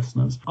American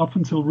listeners, up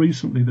until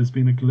recently there's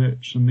been a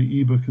glitch and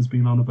the ebook has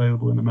been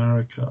unavailable in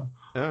America.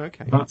 Oh,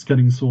 okay. That's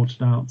getting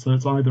sorted out. So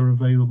it's either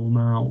available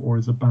now or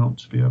is about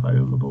to be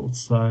available.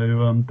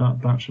 So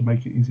that should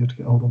make it easier to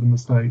get hold of in the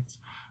States.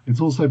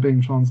 It's also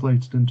being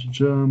translated into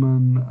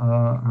German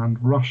and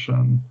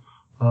Russian.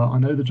 I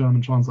know the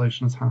German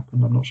translation has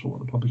happened. I'm not sure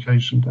what the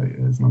publication date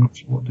is, and I'm not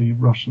sure what the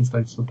Russian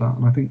status of that,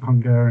 and I think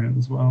Hungarian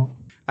as well.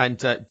 And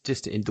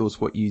just to endorse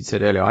what you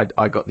said earlier,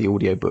 I got the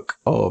audiobook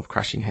of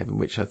Crashing Heaven,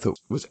 which I thought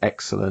was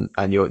excellent,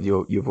 and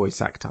your voice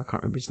actor, I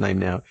can't remember his name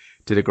now,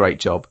 did a great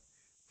job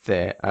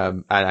there.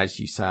 And as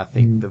you say, I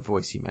think the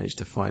voice he managed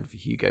to find for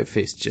Hugo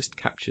Fist just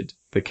captured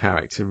the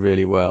character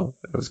really well.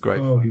 It was great.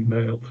 Oh, he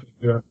nailed it.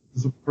 Yeah, it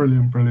was a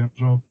brilliant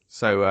job.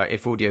 So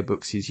if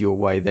audiobooks is your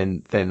way,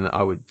 then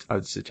I would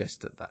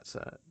suggest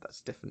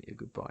that's definitely a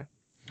good buy.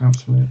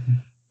 Absolutely.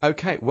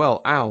 Okay,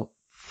 well, Al,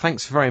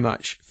 thanks very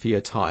much for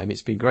your time.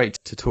 It's been great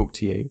to talk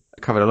to you.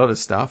 I covered a lot of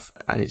stuff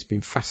and it's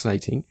been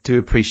fascinating. Do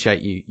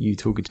appreciate you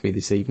talking to me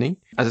this evening.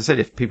 As I said,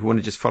 if people want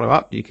to just follow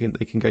up, they can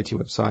go to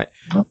your website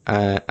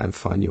and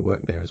find your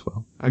work there as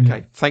well.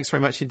 Okay, Thanks very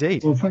much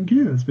indeed. Well, thank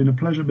you. It's been a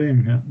pleasure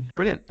being here.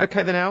 Brilliant.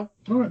 Okay then, Al.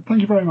 All right, thank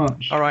you very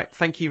much. All right,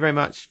 thank you very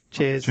much.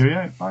 Cheers.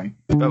 Cheerio. Bye.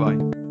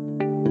 Bye-bye.